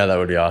 Yeah, that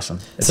would be awesome.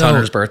 It's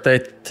Hunter's birthday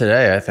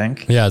today, I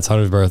think. Yeah, it's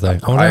Hunter's birthday.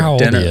 I wonder how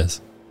old he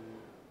is.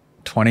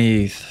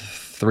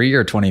 23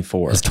 or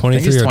 24. It's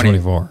 23 or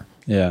 24.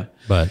 Yeah.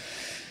 But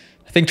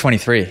I think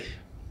 23.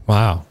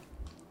 Wow.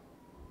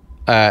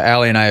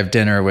 Allie and I have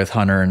dinner with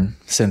Hunter and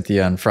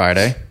Cynthia on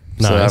Friday.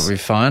 Nice. So that would be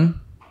fun.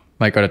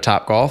 Might go to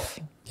Top Golf.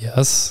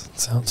 Yes.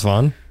 Sounds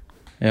fun.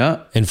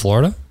 Yeah. In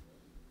Florida?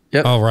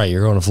 Yep. Oh, right.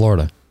 You're going to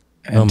Florida.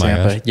 In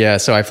Tampa. Gosh. Yeah.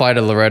 So I fly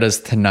to Loretta's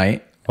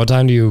tonight. What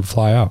time do you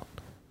fly out?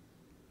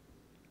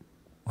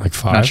 Like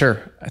 5? Not sure.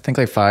 I think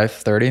like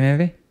 5:30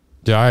 maybe.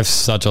 Dude, I have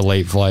such a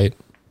late flight.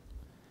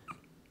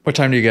 What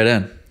time do you get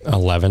in?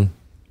 11.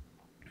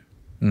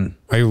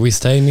 Are we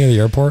staying near the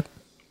airport?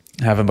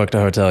 Haven't booked a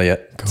hotel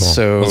yet. Cool.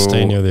 So we'll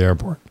stay near the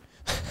airport.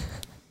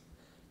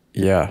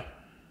 Yeah.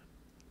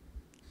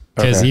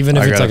 Because even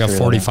if it's like a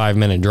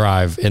 45-minute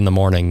drive in the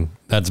morning,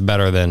 that's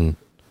better than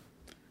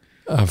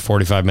a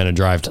 45-minute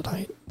drive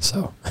tonight.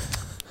 So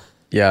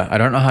yeah, I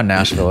don't know how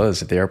Nashville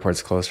is, if the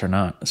airport's close or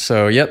not.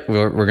 So yep,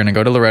 we're going to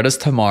go to Loretta's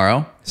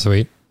tomorrow.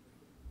 Sweet.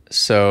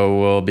 So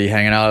we'll be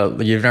hanging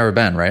out. You've never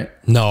been, right?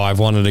 No, I've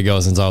wanted to go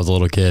since I was a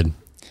little kid,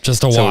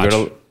 just to watch.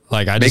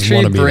 Like, I just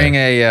want to be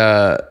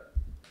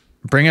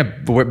bring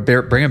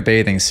a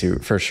bathing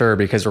suit for sure,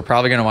 because we're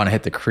probably going to want to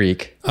hit the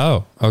creek.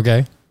 Oh,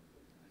 okay.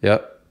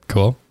 Yep.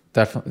 Cool.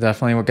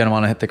 Definitely we're going to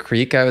want to hit the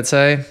creek, I would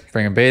say.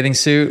 Bring a bathing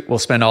suit. We'll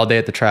spend all day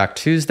at the track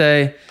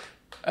Tuesday.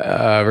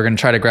 We're going to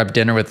try to grab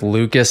dinner with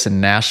Lucas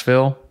in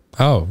Nashville.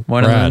 Oh,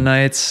 one of the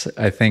nights.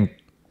 I think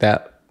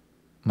that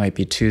might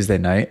be Tuesday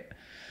night.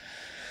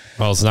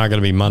 Well, it's not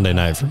going to be Monday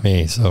night for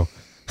me, so.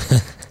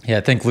 Yeah,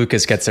 I think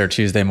Lucas gets there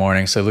Tuesday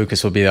morning, so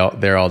Lucas will be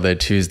out there all day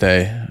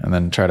Tuesday, and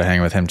then try to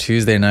hang with him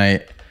Tuesday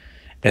night.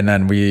 And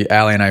then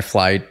Allie and I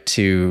fly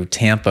to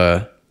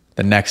Tampa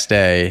the next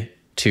day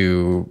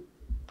to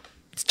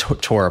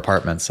tour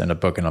apartments and to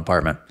book an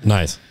apartment.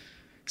 Nice.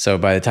 So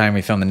by the time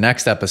we film the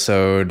next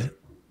episode,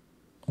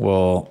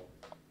 we'll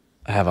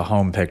have a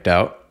home picked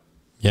out.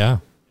 Yeah.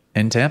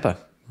 In Tampa.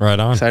 Right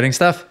on. Exciting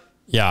stuff.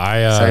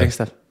 Yeah, exciting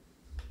stuff.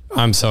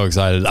 I'm so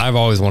excited. I've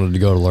always wanted to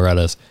go to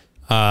Loretta's.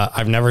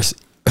 I've never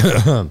seen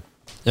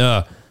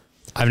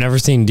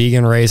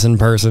Deegan race in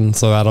person,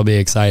 so that'll be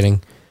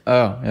exciting.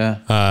 Oh,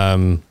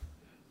 yeah.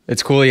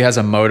 It's cool he has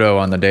a moto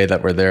on the day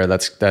that we're there.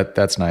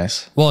 That's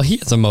nice. Well, he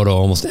has a moto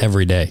almost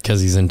every day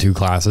because he's in 2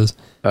 classes.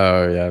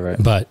 Oh, yeah,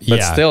 right. But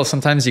still,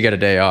 sometimes you get a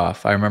day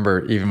off. I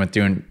remember even with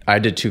I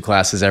did 2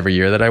 classes every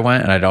year that I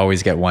went, and I'd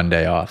always get 1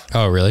 day off.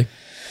 Oh, really?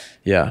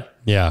 Yeah.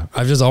 Yeah.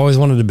 I've just always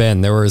wanted to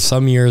bend. There were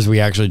some years we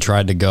actually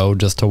tried to go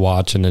just to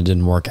watch, and it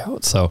didn't work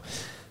out. So,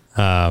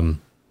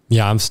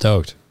 yeah, I'm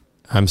stoked.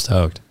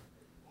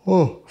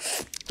 Oh.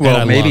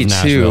 Well, maybe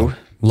too.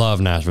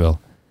 Love Nashville.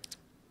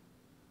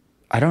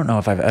 I don't know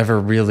if I've ever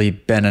really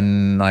been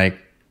in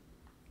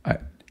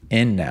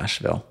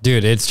Nashville.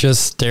 Dude, it's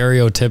just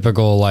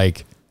stereotypical,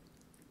 like,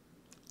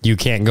 you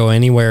can't go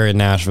anywhere in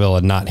Nashville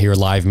and not hear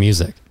live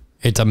music.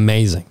 It's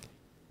amazing.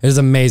 It is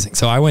amazing.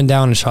 So I went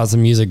down and shot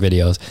some music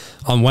videos.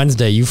 On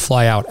Wednesday, you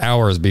fly out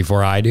hours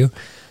before I do.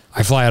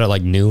 I fly out at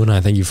like noon.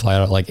 I think you fly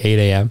out at like 8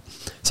 a.m.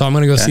 So I'm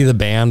going to go see the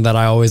band that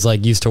I always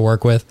like used to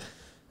work with.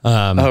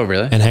 Oh,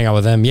 really? And hang out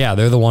with them. Yeah,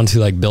 they're the ones who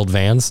like build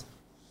vans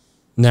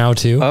now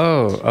too.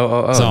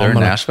 Oh. So they're in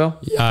Nashville?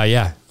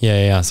 Yeah.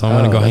 So I'm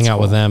going to go hang out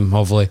with them,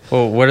 hopefully.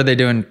 Well, what are they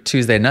doing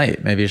Tuesday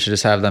night? Maybe you should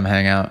just have them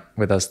hang out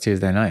with us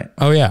Tuesday night.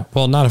 Oh, yeah.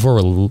 Well, not if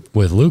we're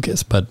with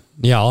Lucas, but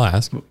yeah, I'll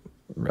ask.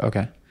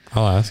 Okay.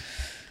 I'll ask.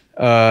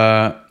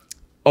 I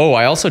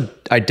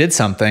did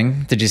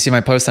something. Did you see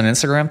my post on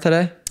Instagram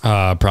today?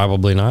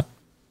 Probably not.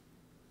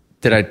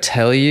 Did I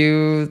tell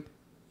you?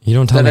 You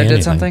don't tell me that I did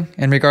anything. something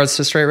in regards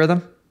to straight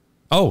rhythm?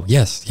 Oh,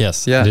 yes.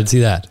 Yeah. I did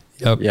see that.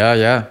 Yep.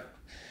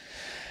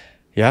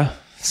 Yeah.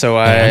 So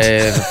I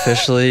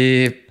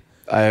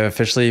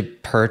officially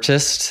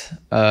purchased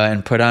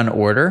and put on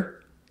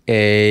order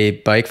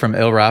a bike from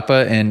Il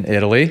Rapa in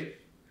Italy,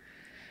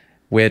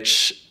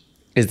 which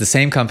is the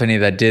same company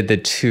that did the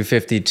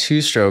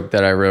 252 stroke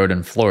that I rode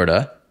in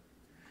Florida.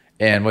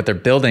 And what they're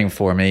building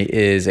for me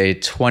is a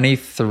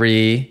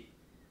 23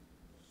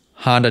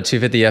 Honda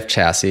 250F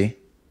chassis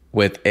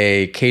with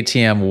a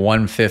KTM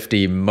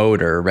 150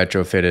 motor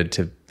retrofitted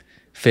to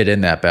fit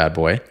in that bad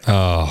boy.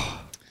 Oh.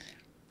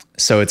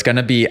 So it's going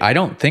to be, I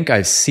don't think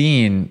I've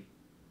seen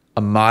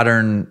a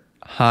modern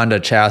Honda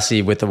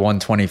chassis with the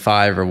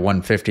 125 or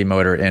 150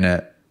 motor in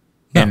it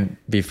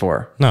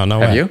before. No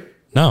Have way. you?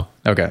 No.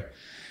 Okay.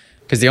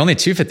 Because the only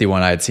 250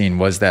 one I had seen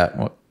was that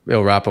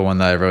Il Rapa one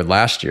that I rode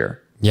last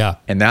year. Yeah.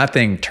 And that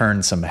thing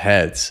turned some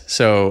heads.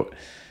 So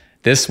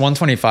this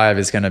 125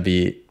 is going to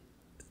be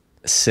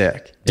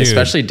sick, Dude.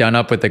 Especially done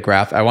up with the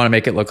graph. I want to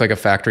make it look like a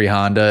factory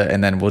Honda,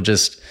 and then we'll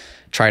just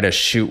try to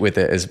shoot with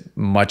it as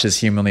much as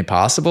humanly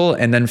possible,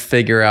 and then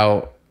figure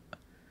out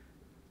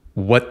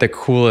what the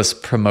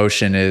coolest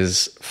promotion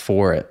is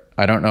for it.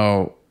 I don't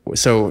know.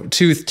 So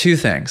two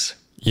things.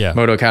 Yeah.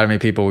 Moto Academy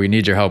people, we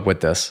need your help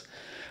with this.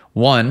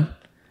 One,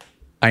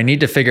 I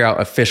need to figure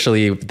out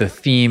officially the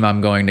theme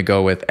I'm going to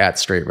go with at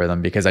Straight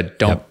Rhythm, because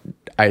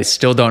I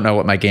still don't know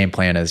what my game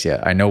plan is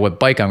yet. I know what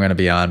bike I'm going to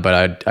be on,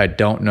 but I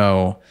don't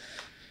know.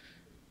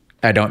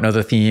 I don't know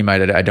the theme.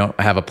 I don't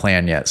have a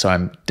plan yet. So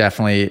I'm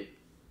definitely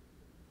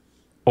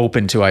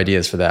open to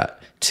ideas for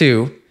that.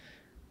 Two,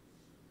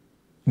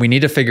 we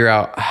need to figure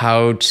out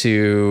how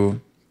to,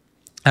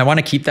 I want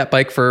to keep that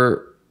bike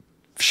for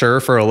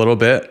a little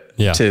bit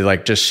to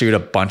like just shoot a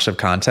bunch of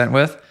content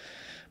with.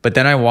 But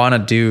then I want to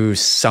do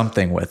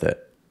something with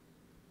it.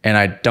 And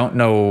I don't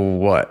know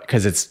what,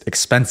 because it's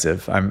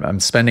expensive. I'm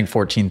spending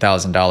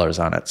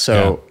 $14,000 on it.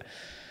 So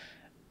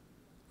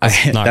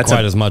that's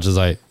quite as much as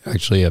I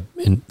actually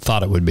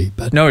thought it would be.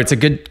 But no, it's a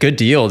good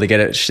deal to get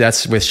it.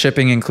 That's with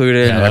shipping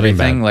included and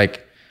everything.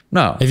 Like,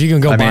 no. If you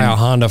can go buy a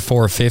Honda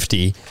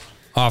 450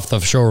 off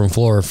the showroom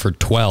floor for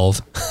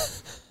 12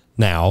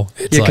 now.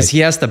 It's because he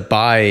has to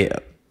buy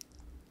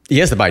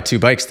 2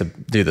 bikes to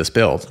do this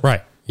build.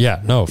 Right.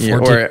 Yeah, no.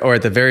 Or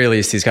at the very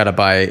least, he's got to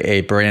buy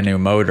a brand new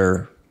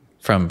motor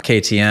from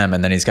KTM,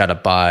 and then he's got to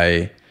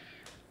buy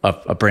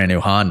a brand new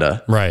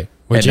Honda. Right.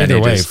 Which either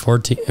way,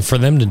 14 for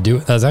them to do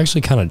it, that's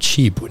actually kind of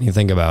cheap when you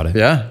think about it.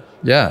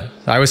 Yeah.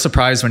 I was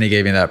surprised when he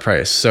gave me that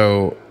price.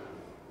 So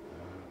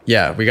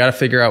yeah, we got to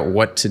figure out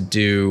what to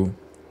do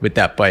with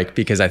that bike,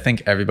 because I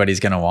think everybody's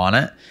going to want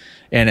it.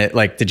 And it,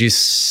 like, did you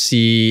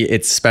see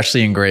it's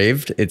specially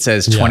engraved? It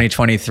says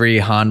 2023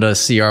 Honda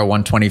CR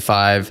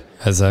 125,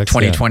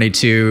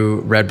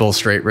 2022 Red Bull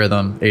Straight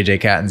Rhythm,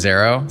 AJ Cat and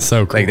Zero.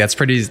 So cool. Like,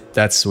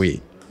 that's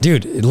sweet.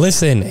 Dude,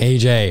 listen,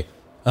 AJ,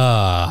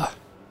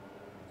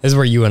 this is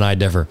where you and I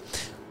differ.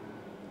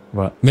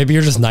 What? Maybe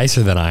you're just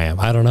nicer than I am.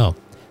 I don't know.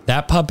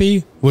 That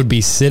puppy would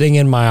be sitting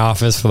in my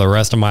office for the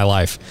rest of my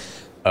life.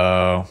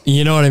 Oh,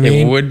 you know what I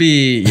mean? It would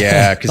be,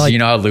 yeah, because like, you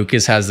know how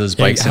Lucas has those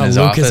bikes in his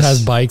office? Lucas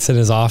has bikes in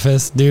his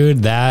office,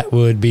 dude. That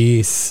would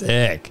be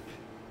sick.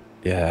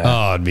 Yeah.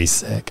 Oh, it'd be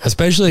sick.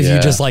 Especially if you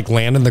just like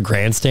land in the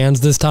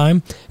grandstands this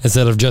time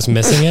instead of just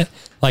missing it.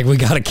 Like, we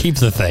got to keep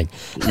the thing.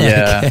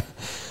 Yeah.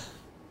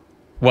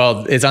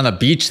 Well, it's on the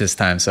beach this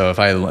time, so if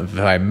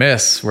I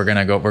miss, we're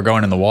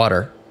going in the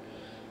water.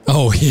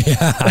 Oh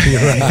yeah,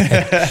 you're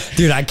right.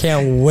 Dude, I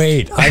can't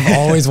wait. I've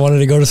always wanted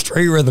to go to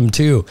Straight Rhythm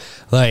too.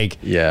 Like,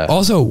 yeah.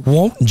 Also,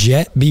 won't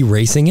Jet be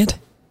racing it?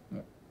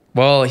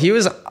 Well, he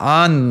was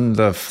on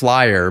the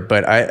flyer,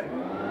 but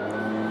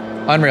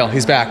Unreal,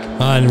 he's back.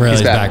 Unreal,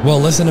 he's back. Well,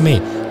 listen to me.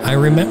 I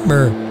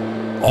remember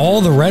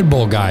all the Red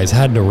Bull guys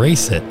had to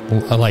race it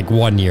like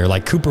one year.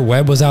 Like Cooper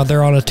Webb was out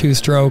there on a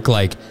 2-stroke.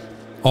 Like,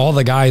 all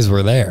the guys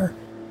were there.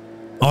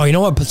 Oh, you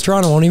know what?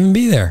 Pastrana won't even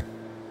be there.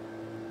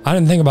 I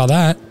didn't think about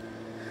that.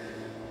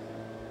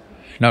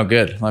 No,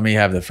 good. Let me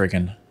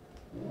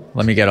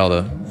get all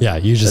the Yeah,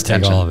 you just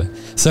attention. Take all of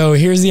it. So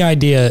here's the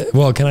idea.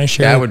 Well, can I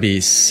share? That would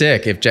be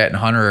sick if Jet and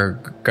Hunter are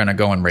going to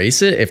go and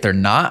race it. If they're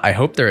not, I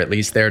hope they're at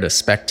least there to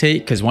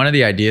spectate, because one of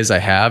the ideas I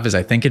have is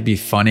I think it'd be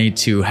funny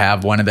to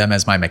have one of them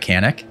as my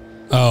mechanic.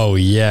 Oh,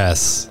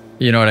 yes.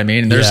 You know what I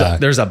mean? There's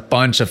a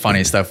bunch of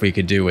funny stuff we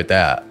could do with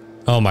that.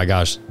 Oh my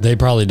gosh. They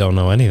probably don't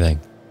know anything.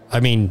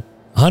 I mean,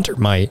 Hunter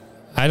might.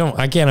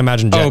 I can't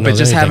imagine Jet knows but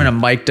just anything. having them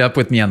mic'd up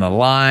with me on the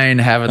line,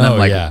 having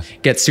them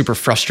get super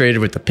frustrated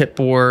with the pit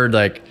board,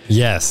 like,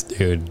 yes,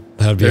 dude,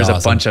 that would be there's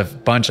awesome. a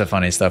bunch of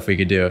funny stuff we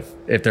could do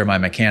if they're my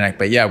mechanic.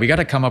 But yeah, we got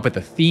to come up with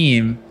a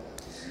theme.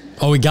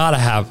 Oh, we gotta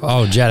have.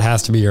 Oh, Jet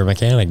has to be your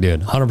mechanic,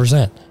 dude.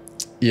 100%.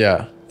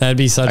 Yeah, that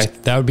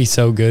would be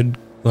so good,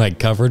 like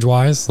coverage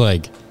wise,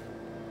 like.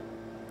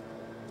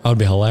 That would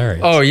be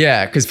hilarious. Oh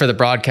yeah, because for the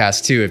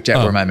broadcast too, if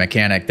Jet were my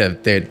mechanic,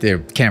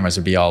 the cameras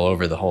would be all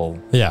over the whole.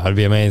 Yeah, it'd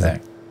be amazing.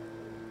 Thing.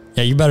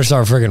 Yeah, you better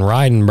start freaking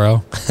riding,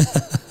 bro.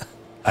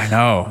 I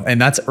know,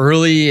 and that's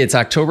early. It's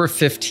October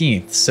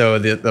 15th. So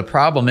the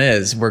problem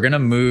is we're gonna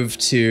move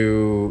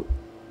to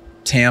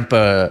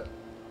Tampa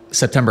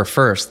September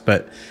 1st,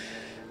 but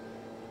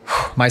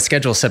my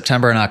schedule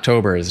September and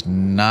October is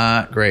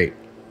not great.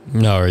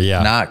 No,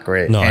 yeah, not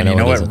great. No, and you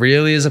know what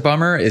really is a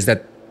bummer is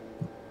that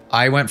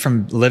I went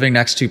from living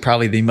next to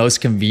probably the most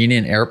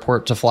convenient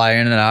airport to fly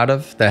in and out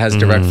of that has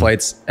direct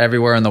flights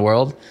everywhere in the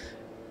world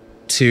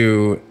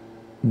to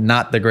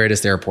not the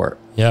greatest airport.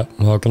 Yep.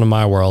 Welcome to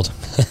my world.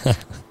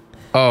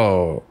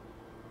 Oh,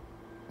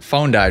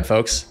 phone died,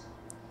 folks.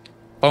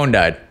 Phone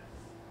died.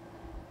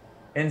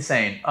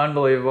 Insane.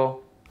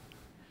 Unbelievable.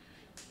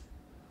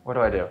 What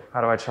do?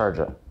 How do I charge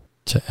it?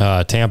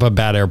 Tampa,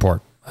 bad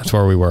airport. That's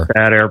where we were.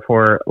 Bad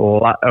airport.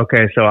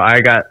 Okay. So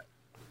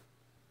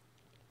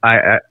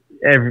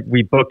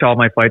we booked all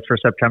my flights for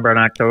September and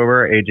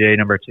October. AJ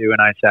number 2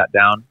 and I sat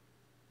down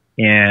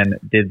and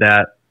did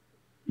that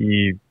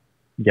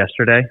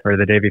yesterday or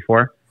the day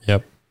before.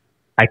 Yep.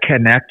 I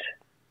connect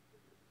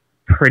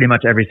pretty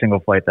much every single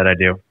flight that I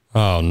do.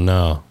 Oh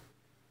no.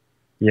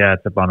 Yeah,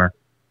 it's a bummer.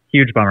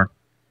 Huge bummer.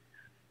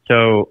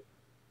 So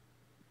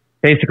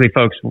basically,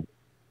 folks,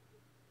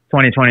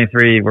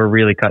 2023, we're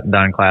really cutting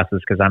down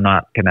classes because I'm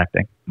not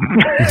connecting.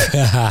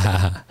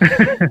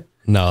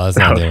 No, that's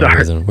not the only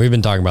reason. We've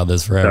been talking about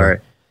this forever. Sorry.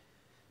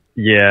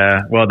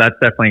 Yeah, well, that's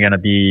definitely going to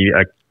be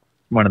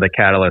one of the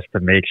catalysts to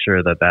make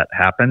sure that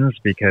happens,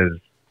 because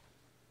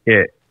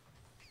it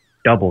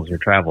doubles your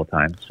travel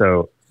time.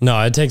 So no,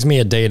 it takes me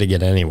a day to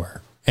get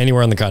anywhere.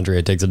 Anywhere in the country,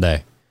 it takes a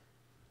day.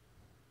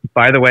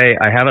 By the way,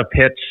 I have a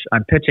pitch.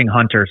 I'm pitching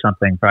Hunter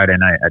something Friday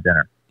night at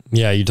dinner.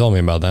 Yeah, you told me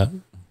about that.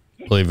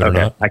 Believe it or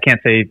not. I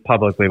can't say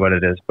publicly what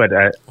it is, but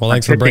well,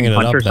 thanks for bringing it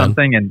up. Hunter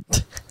something, and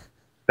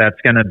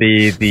that's going to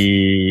be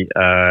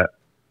the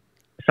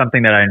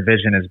something that I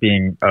envision as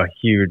being a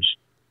huge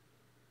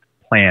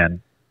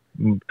plan,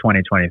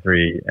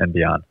 2023 and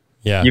beyond.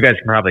 Yeah, you guys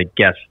can probably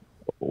guess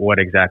what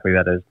exactly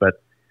that is,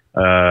 but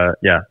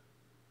yeah,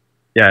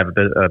 I have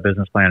a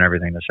business plan and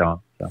everything to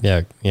show them.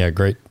 So. Yeah,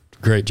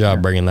 great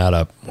job bringing that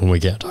up when we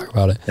can't talk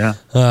about it. Yeah.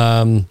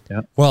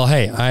 Well,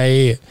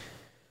 hey,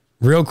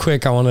 real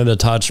quick, I wanted to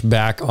touch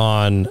back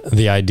on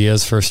the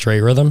ideas for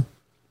straight rhythm.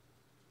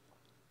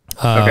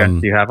 Okay.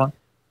 Do you have one?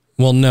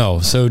 Well, no.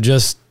 So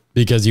just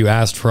because you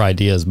asked for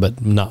ideas,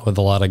 but not with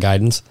a lot of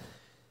guidance.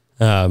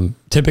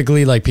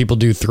 Typically, like, people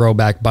do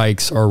throwback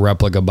bikes or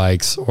replica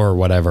bikes or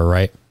whatever,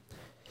 right?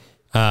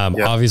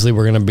 Obviously,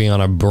 we're going to be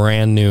on a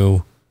brand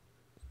new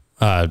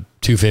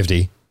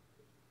 250,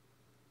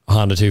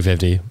 Honda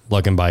 250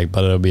 looking bike,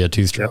 but it'll be a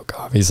two-stroke,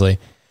 obviously.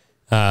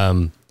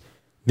 The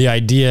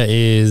idea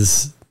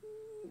is,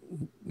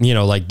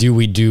 like, do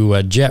we do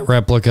a jet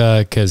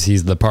replica because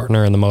he's the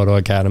partner in the Moto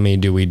Academy?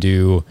 Do we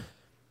do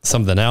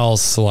something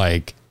else?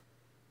 Like,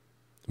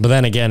 but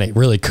then again, it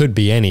really could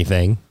be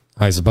anything,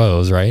 I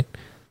suppose, right?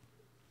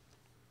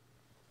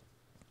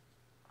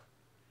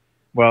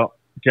 Well,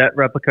 jet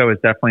replica is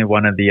definitely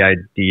one of the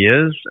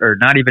ideas, or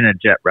not even a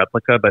jet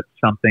replica, but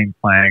something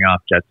playing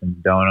off Jets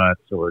and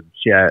Donuts or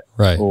Jet,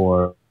 right?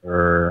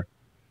 Or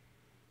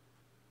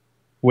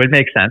would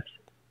make sense,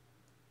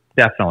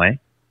 definitely.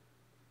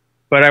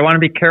 But I want to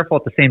be careful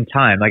at the same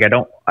time. Like,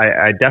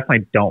 I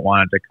definitely don't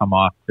want it to come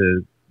off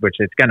to, which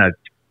it's gonna,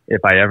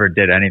 if I ever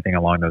did anything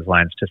along those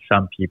lines, to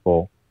some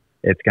people,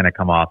 it's gonna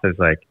come off as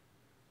like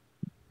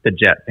the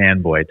Jet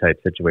fanboy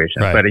type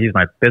situation. Right. But he's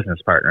my business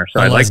partner,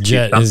 so I'd like to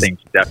do something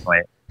to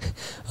definitely.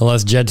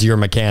 Unless Jet's your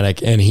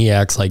mechanic and he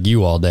acts like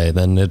you all day,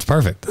 then it's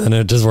perfect. Then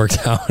it just works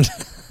out.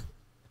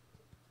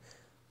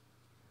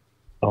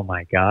 Oh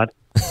my God.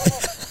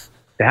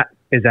 That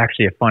is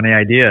actually a funny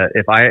idea.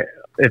 If I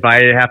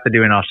have to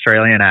do an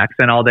Australian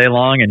accent all day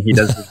long and he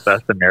does his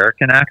best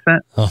American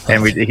accent,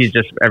 and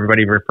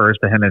everybody refers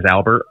to him as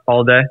Albert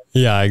all day.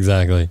 Yeah,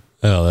 exactly.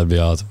 Oh, that'd be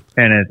awesome.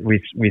 And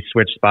we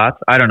switch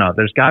spots. I don't know.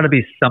 There's got to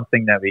be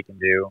something that we can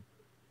do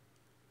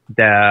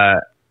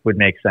that would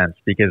make sense,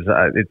 because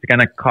it's going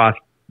to cost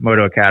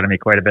Moto Academy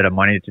quite a bit of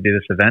money to do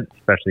this event,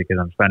 especially because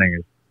I'm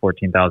spending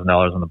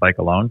 $14,000 on the bike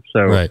alone.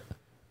 So right.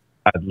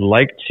 I'd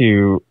like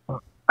to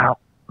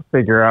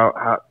figure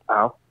out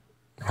how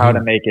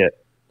to make it,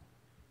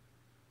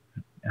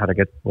 how to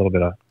get a little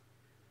bit of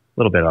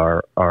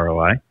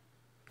ROI.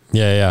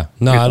 Yeah.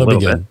 No, it'll be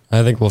good.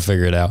 I think we'll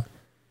figure it out.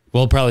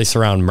 We'll probably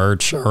surround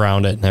merch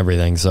around it and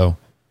everything, so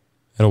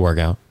it'll work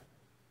out.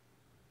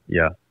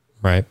 Yeah.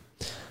 Right.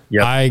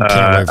 Yeah. I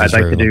can't wait for I'd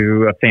like to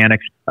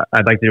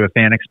do a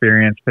fan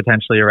experience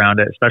potentially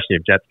around it, especially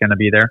if Jet's going to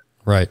be there.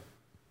 Right.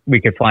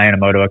 We could fly in a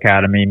Moto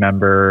Academy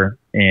member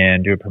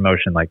and do a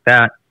promotion like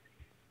that.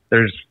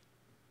 We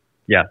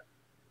got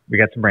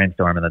some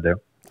brainstorming to do.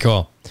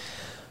 Cool.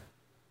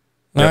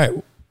 All right.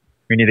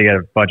 We need to get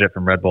a budget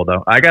from Red Bull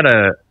though. I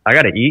gotta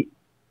eat.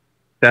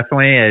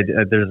 Definitely. I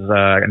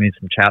need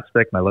some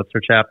chapstick. My lips are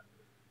chapped.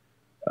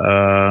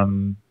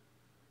 You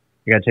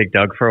gotta take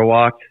Doug for a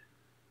walk.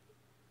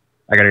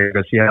 I gotta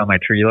go see how my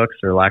tree looks,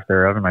 or lack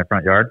thereof, in my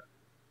front yard.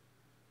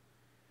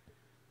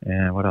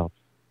 And what else?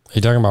 Are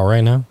you talking about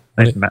right now?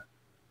 Nice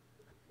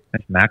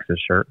Max's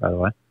shirt, by the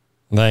way.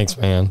 Thanks,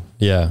 man.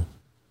 Yeah.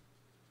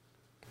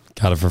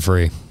 Got it for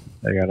free.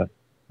 They gotta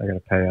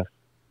pay us.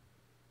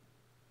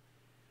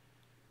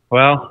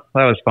 Well,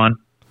 that was fun.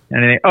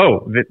 Anything?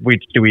 Oh,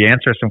 do we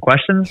answer some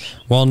questions?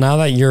 Well, now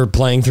that you're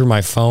playing through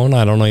my phone,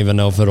 I don't even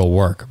know if it'll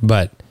work.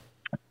 But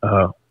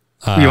you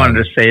want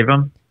to just save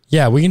them?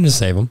 Yeah, we can just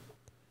save them.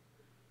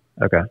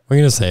 Okay, we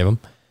can just save them.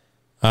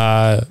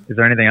 Is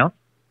there anything else?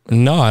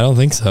 No, I don't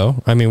think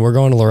so. I mean, we're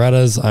going to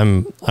Loretta's.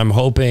 I'm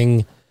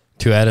hoping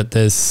to edit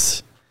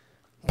this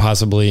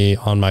possibly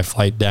on my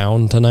flight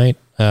down tonight.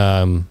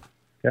 Okay.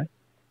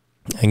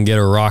 And get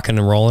her rocking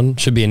and rolling.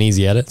 Should be an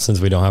easy edit since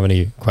we don't have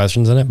any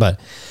questions in it. But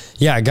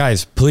yeah,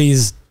 guys,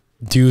 please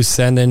do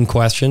send in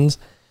questions.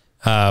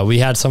 We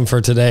had some for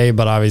today,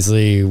 but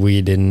obviously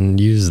we didn't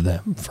use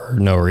them for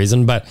no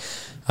reason. But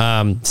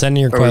send in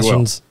your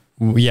questions.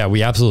 Yeah,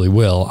 we absolutely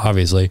will,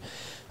 obviously.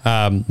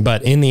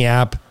 But in the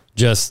app,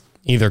 just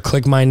either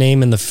click my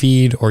name in the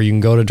feed, or you can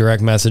go to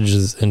direct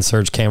messages and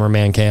search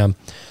Cameraman Cam.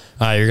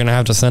 You're going to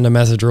have to send a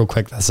message real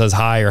quick that says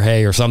hi or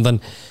hey or something.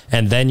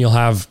 And then you'll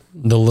have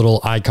the little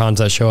icons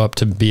that show up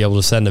to be able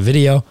to send a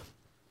video.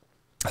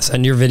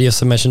 Send your video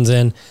submissions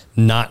in,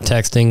 not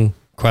texting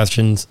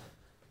questions.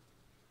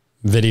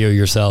 Video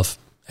yourself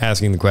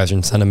asking the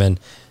question, send them in,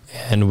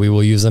 and we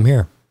will use them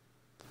here.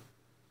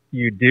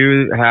 You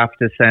do have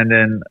to send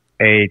in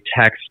a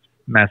text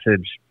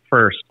message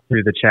first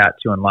through the chat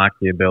to unlock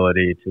the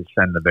ability to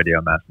send the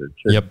video message.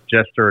 Yep.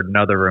 Just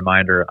another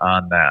reminder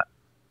on that,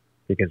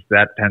 because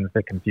that tends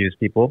to confuse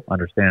people,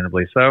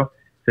 understandably so.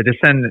 So just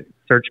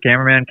search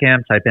cameraman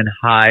cam, type in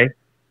hi,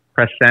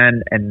 press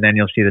send, and then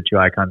you'll see the two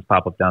icons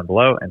pop up down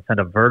below, and send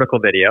a vertical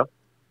video.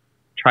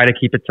 Try to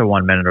keep it to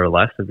 1 minute or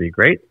less would be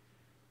great.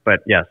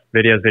 But yes,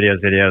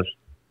 videos.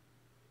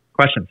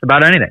 Questions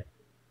about anything.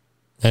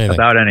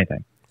 About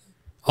anything.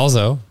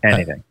 Also,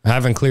 anything. I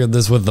haven't cleared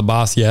this with the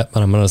boss yet,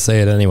 but I'm going to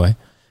say it anyway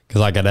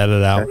because I could edit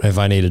it out if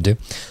I needed to.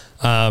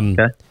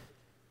 Okay.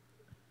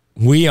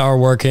 We are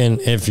working,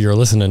 if you're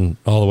listening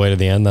all the way to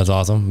the end, that's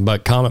awesome.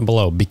 But comment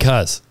below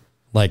because,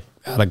 like,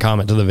 add a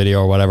comment to the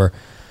video or whatever.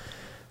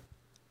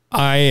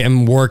 I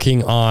am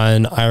working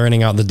on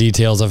ironing out the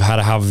details of how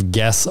to have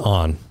guests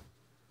on.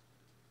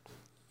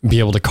 Be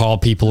able to call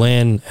people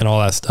in and all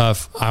that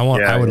stuff. I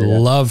would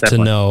love definitely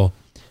to know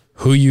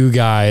who you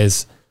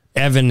guys...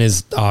 Evan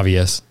is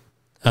obvious.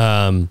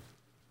 The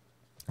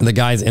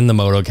guys in the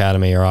Moto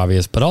Academy are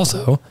obvious, but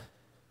also,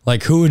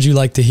 like, who would you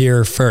like to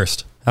hear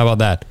first? How about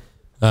that?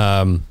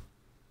 On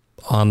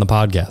the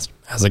podcast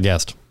as a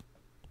guest.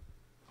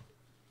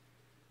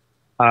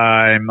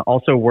 I'm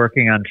also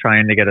working on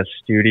trying to get a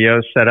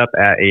studio set up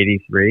at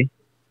 83.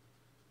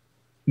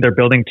 They're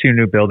building 2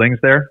 new buildings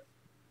there.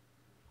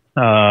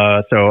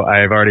 So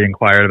I've already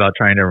inquired about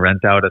trying to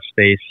rent out a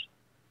space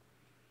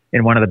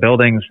in one of the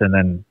buildings and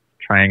then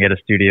try and get a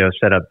studio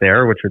set up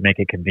there, which would make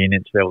it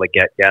convenient to be able to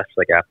get guests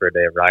like after a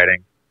day of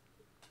riding,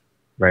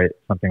 right?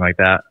 Something like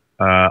that.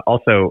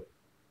 Also,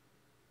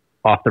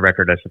 off the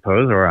record, I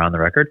suppose, or on the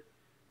record.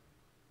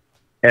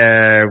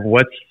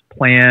 What's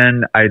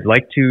planned? I'd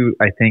like to,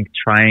 I think,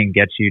 try and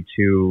get you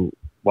to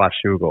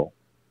Washougal.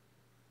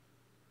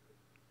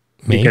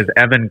 Because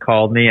Evan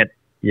called me.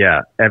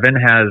 Evan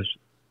has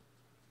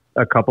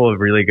a couple of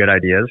really good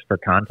ideas for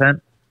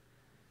content.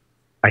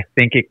 I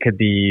think it could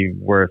be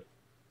worth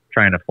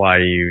trying to fly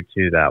you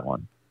to that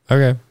one.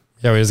 Okay.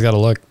 Yeah, we just got to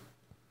look.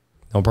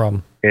 No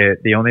problem.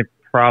 The only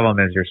problem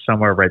is you're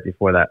somewhere right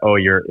before that. Oh,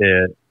 you're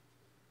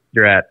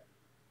at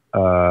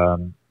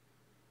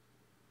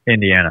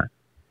Indiana.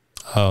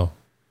 Oh.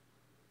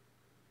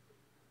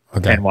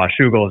 Okay. And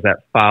Washougal is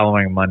that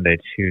following Monday,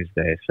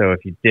 Tuesday. So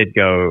if you did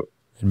go,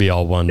 it'd be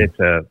all one.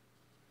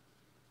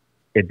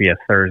 It'd be a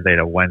Thursday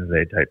to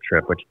Wednesday type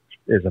trip, which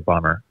is a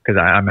bummer because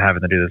I'm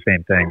having to do the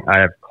same thing. I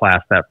have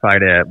class that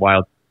Friday at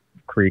Wild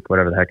Creek,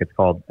 whatever the heck it's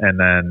called, and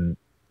then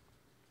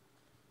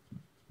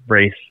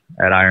race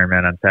at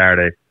Ironman on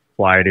Saturday,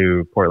 fly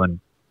to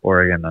Portland,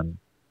 Oregon on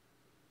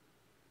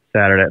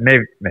Saturday.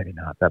 Maybe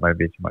not. That might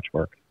be too much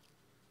work.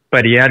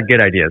 But he had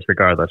good ideas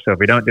regardless. So if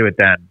we don't do it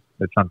then,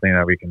 it's something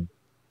that we can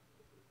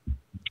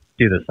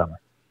do this summer.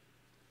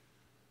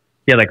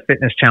 Yeah, like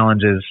fitness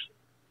challenges.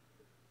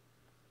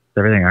 Is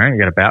everything all right? You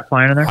got a bat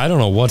flying in there? I don't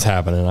know what's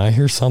happening. I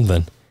hear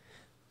something.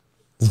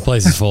 This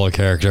place is full of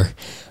character.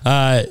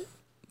 All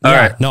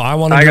right. No, I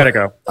want to. I gotta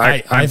go.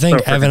 I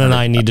think Evan and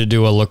I need to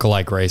do a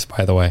look-alike race.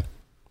 By the way.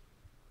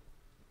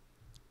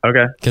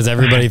 Okay. Because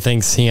everybody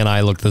thinks he and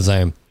I look the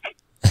same.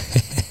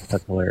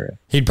 That's hilarious.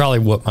 He'd probably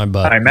whoop my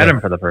butt. I met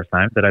him for the first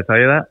time. Did I tell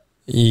you that?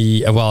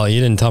 Well, he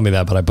didn't tell me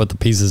that, but I put the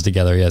pieces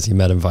together. Yes, you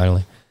met him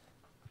finally.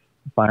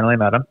 Finally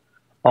met him.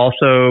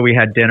 Also, we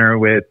had dinner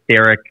with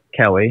Derek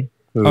Kelly,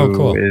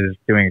 who is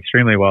doing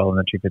extremely well in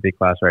the 250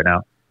 class right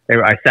now.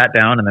 I sat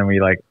down and then we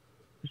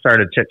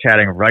started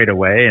chit-chatting right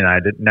away, and I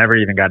never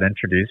even got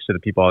introduced to the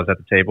people I was at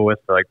the table with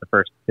for the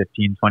first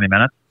 15, 20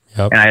 minutes.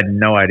 Yep. And I had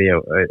no idea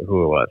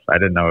who it was. I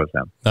didn't know it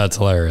was him. That's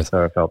hilarious.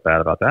 So I felt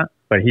bad about that.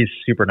 But he's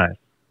super nice.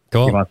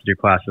 Cool. He wants to do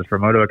classes for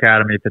Moto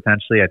Academy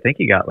potentially. I think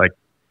he got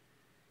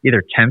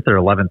either 10th or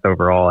 11th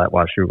overall at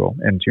Washougal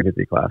in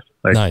 250 class.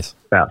 Nice.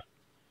 Fast.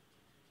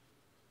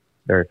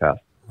 Very fast.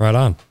 Right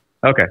on.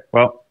 Okay.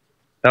 Well,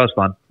 that was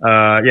fun.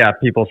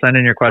 People, send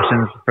in your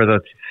questions for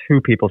the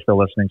 2 people still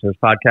listening to this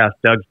podcast.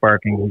 Doug's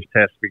barking. He's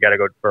pissed. We got to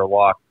go for a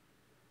walk.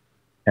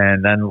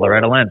 And then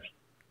Loretta Lynn's.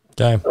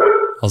 Okay.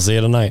 I'll see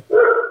you tonight.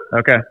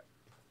 Okay.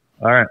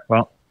 All right.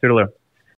 Well, toodaloo.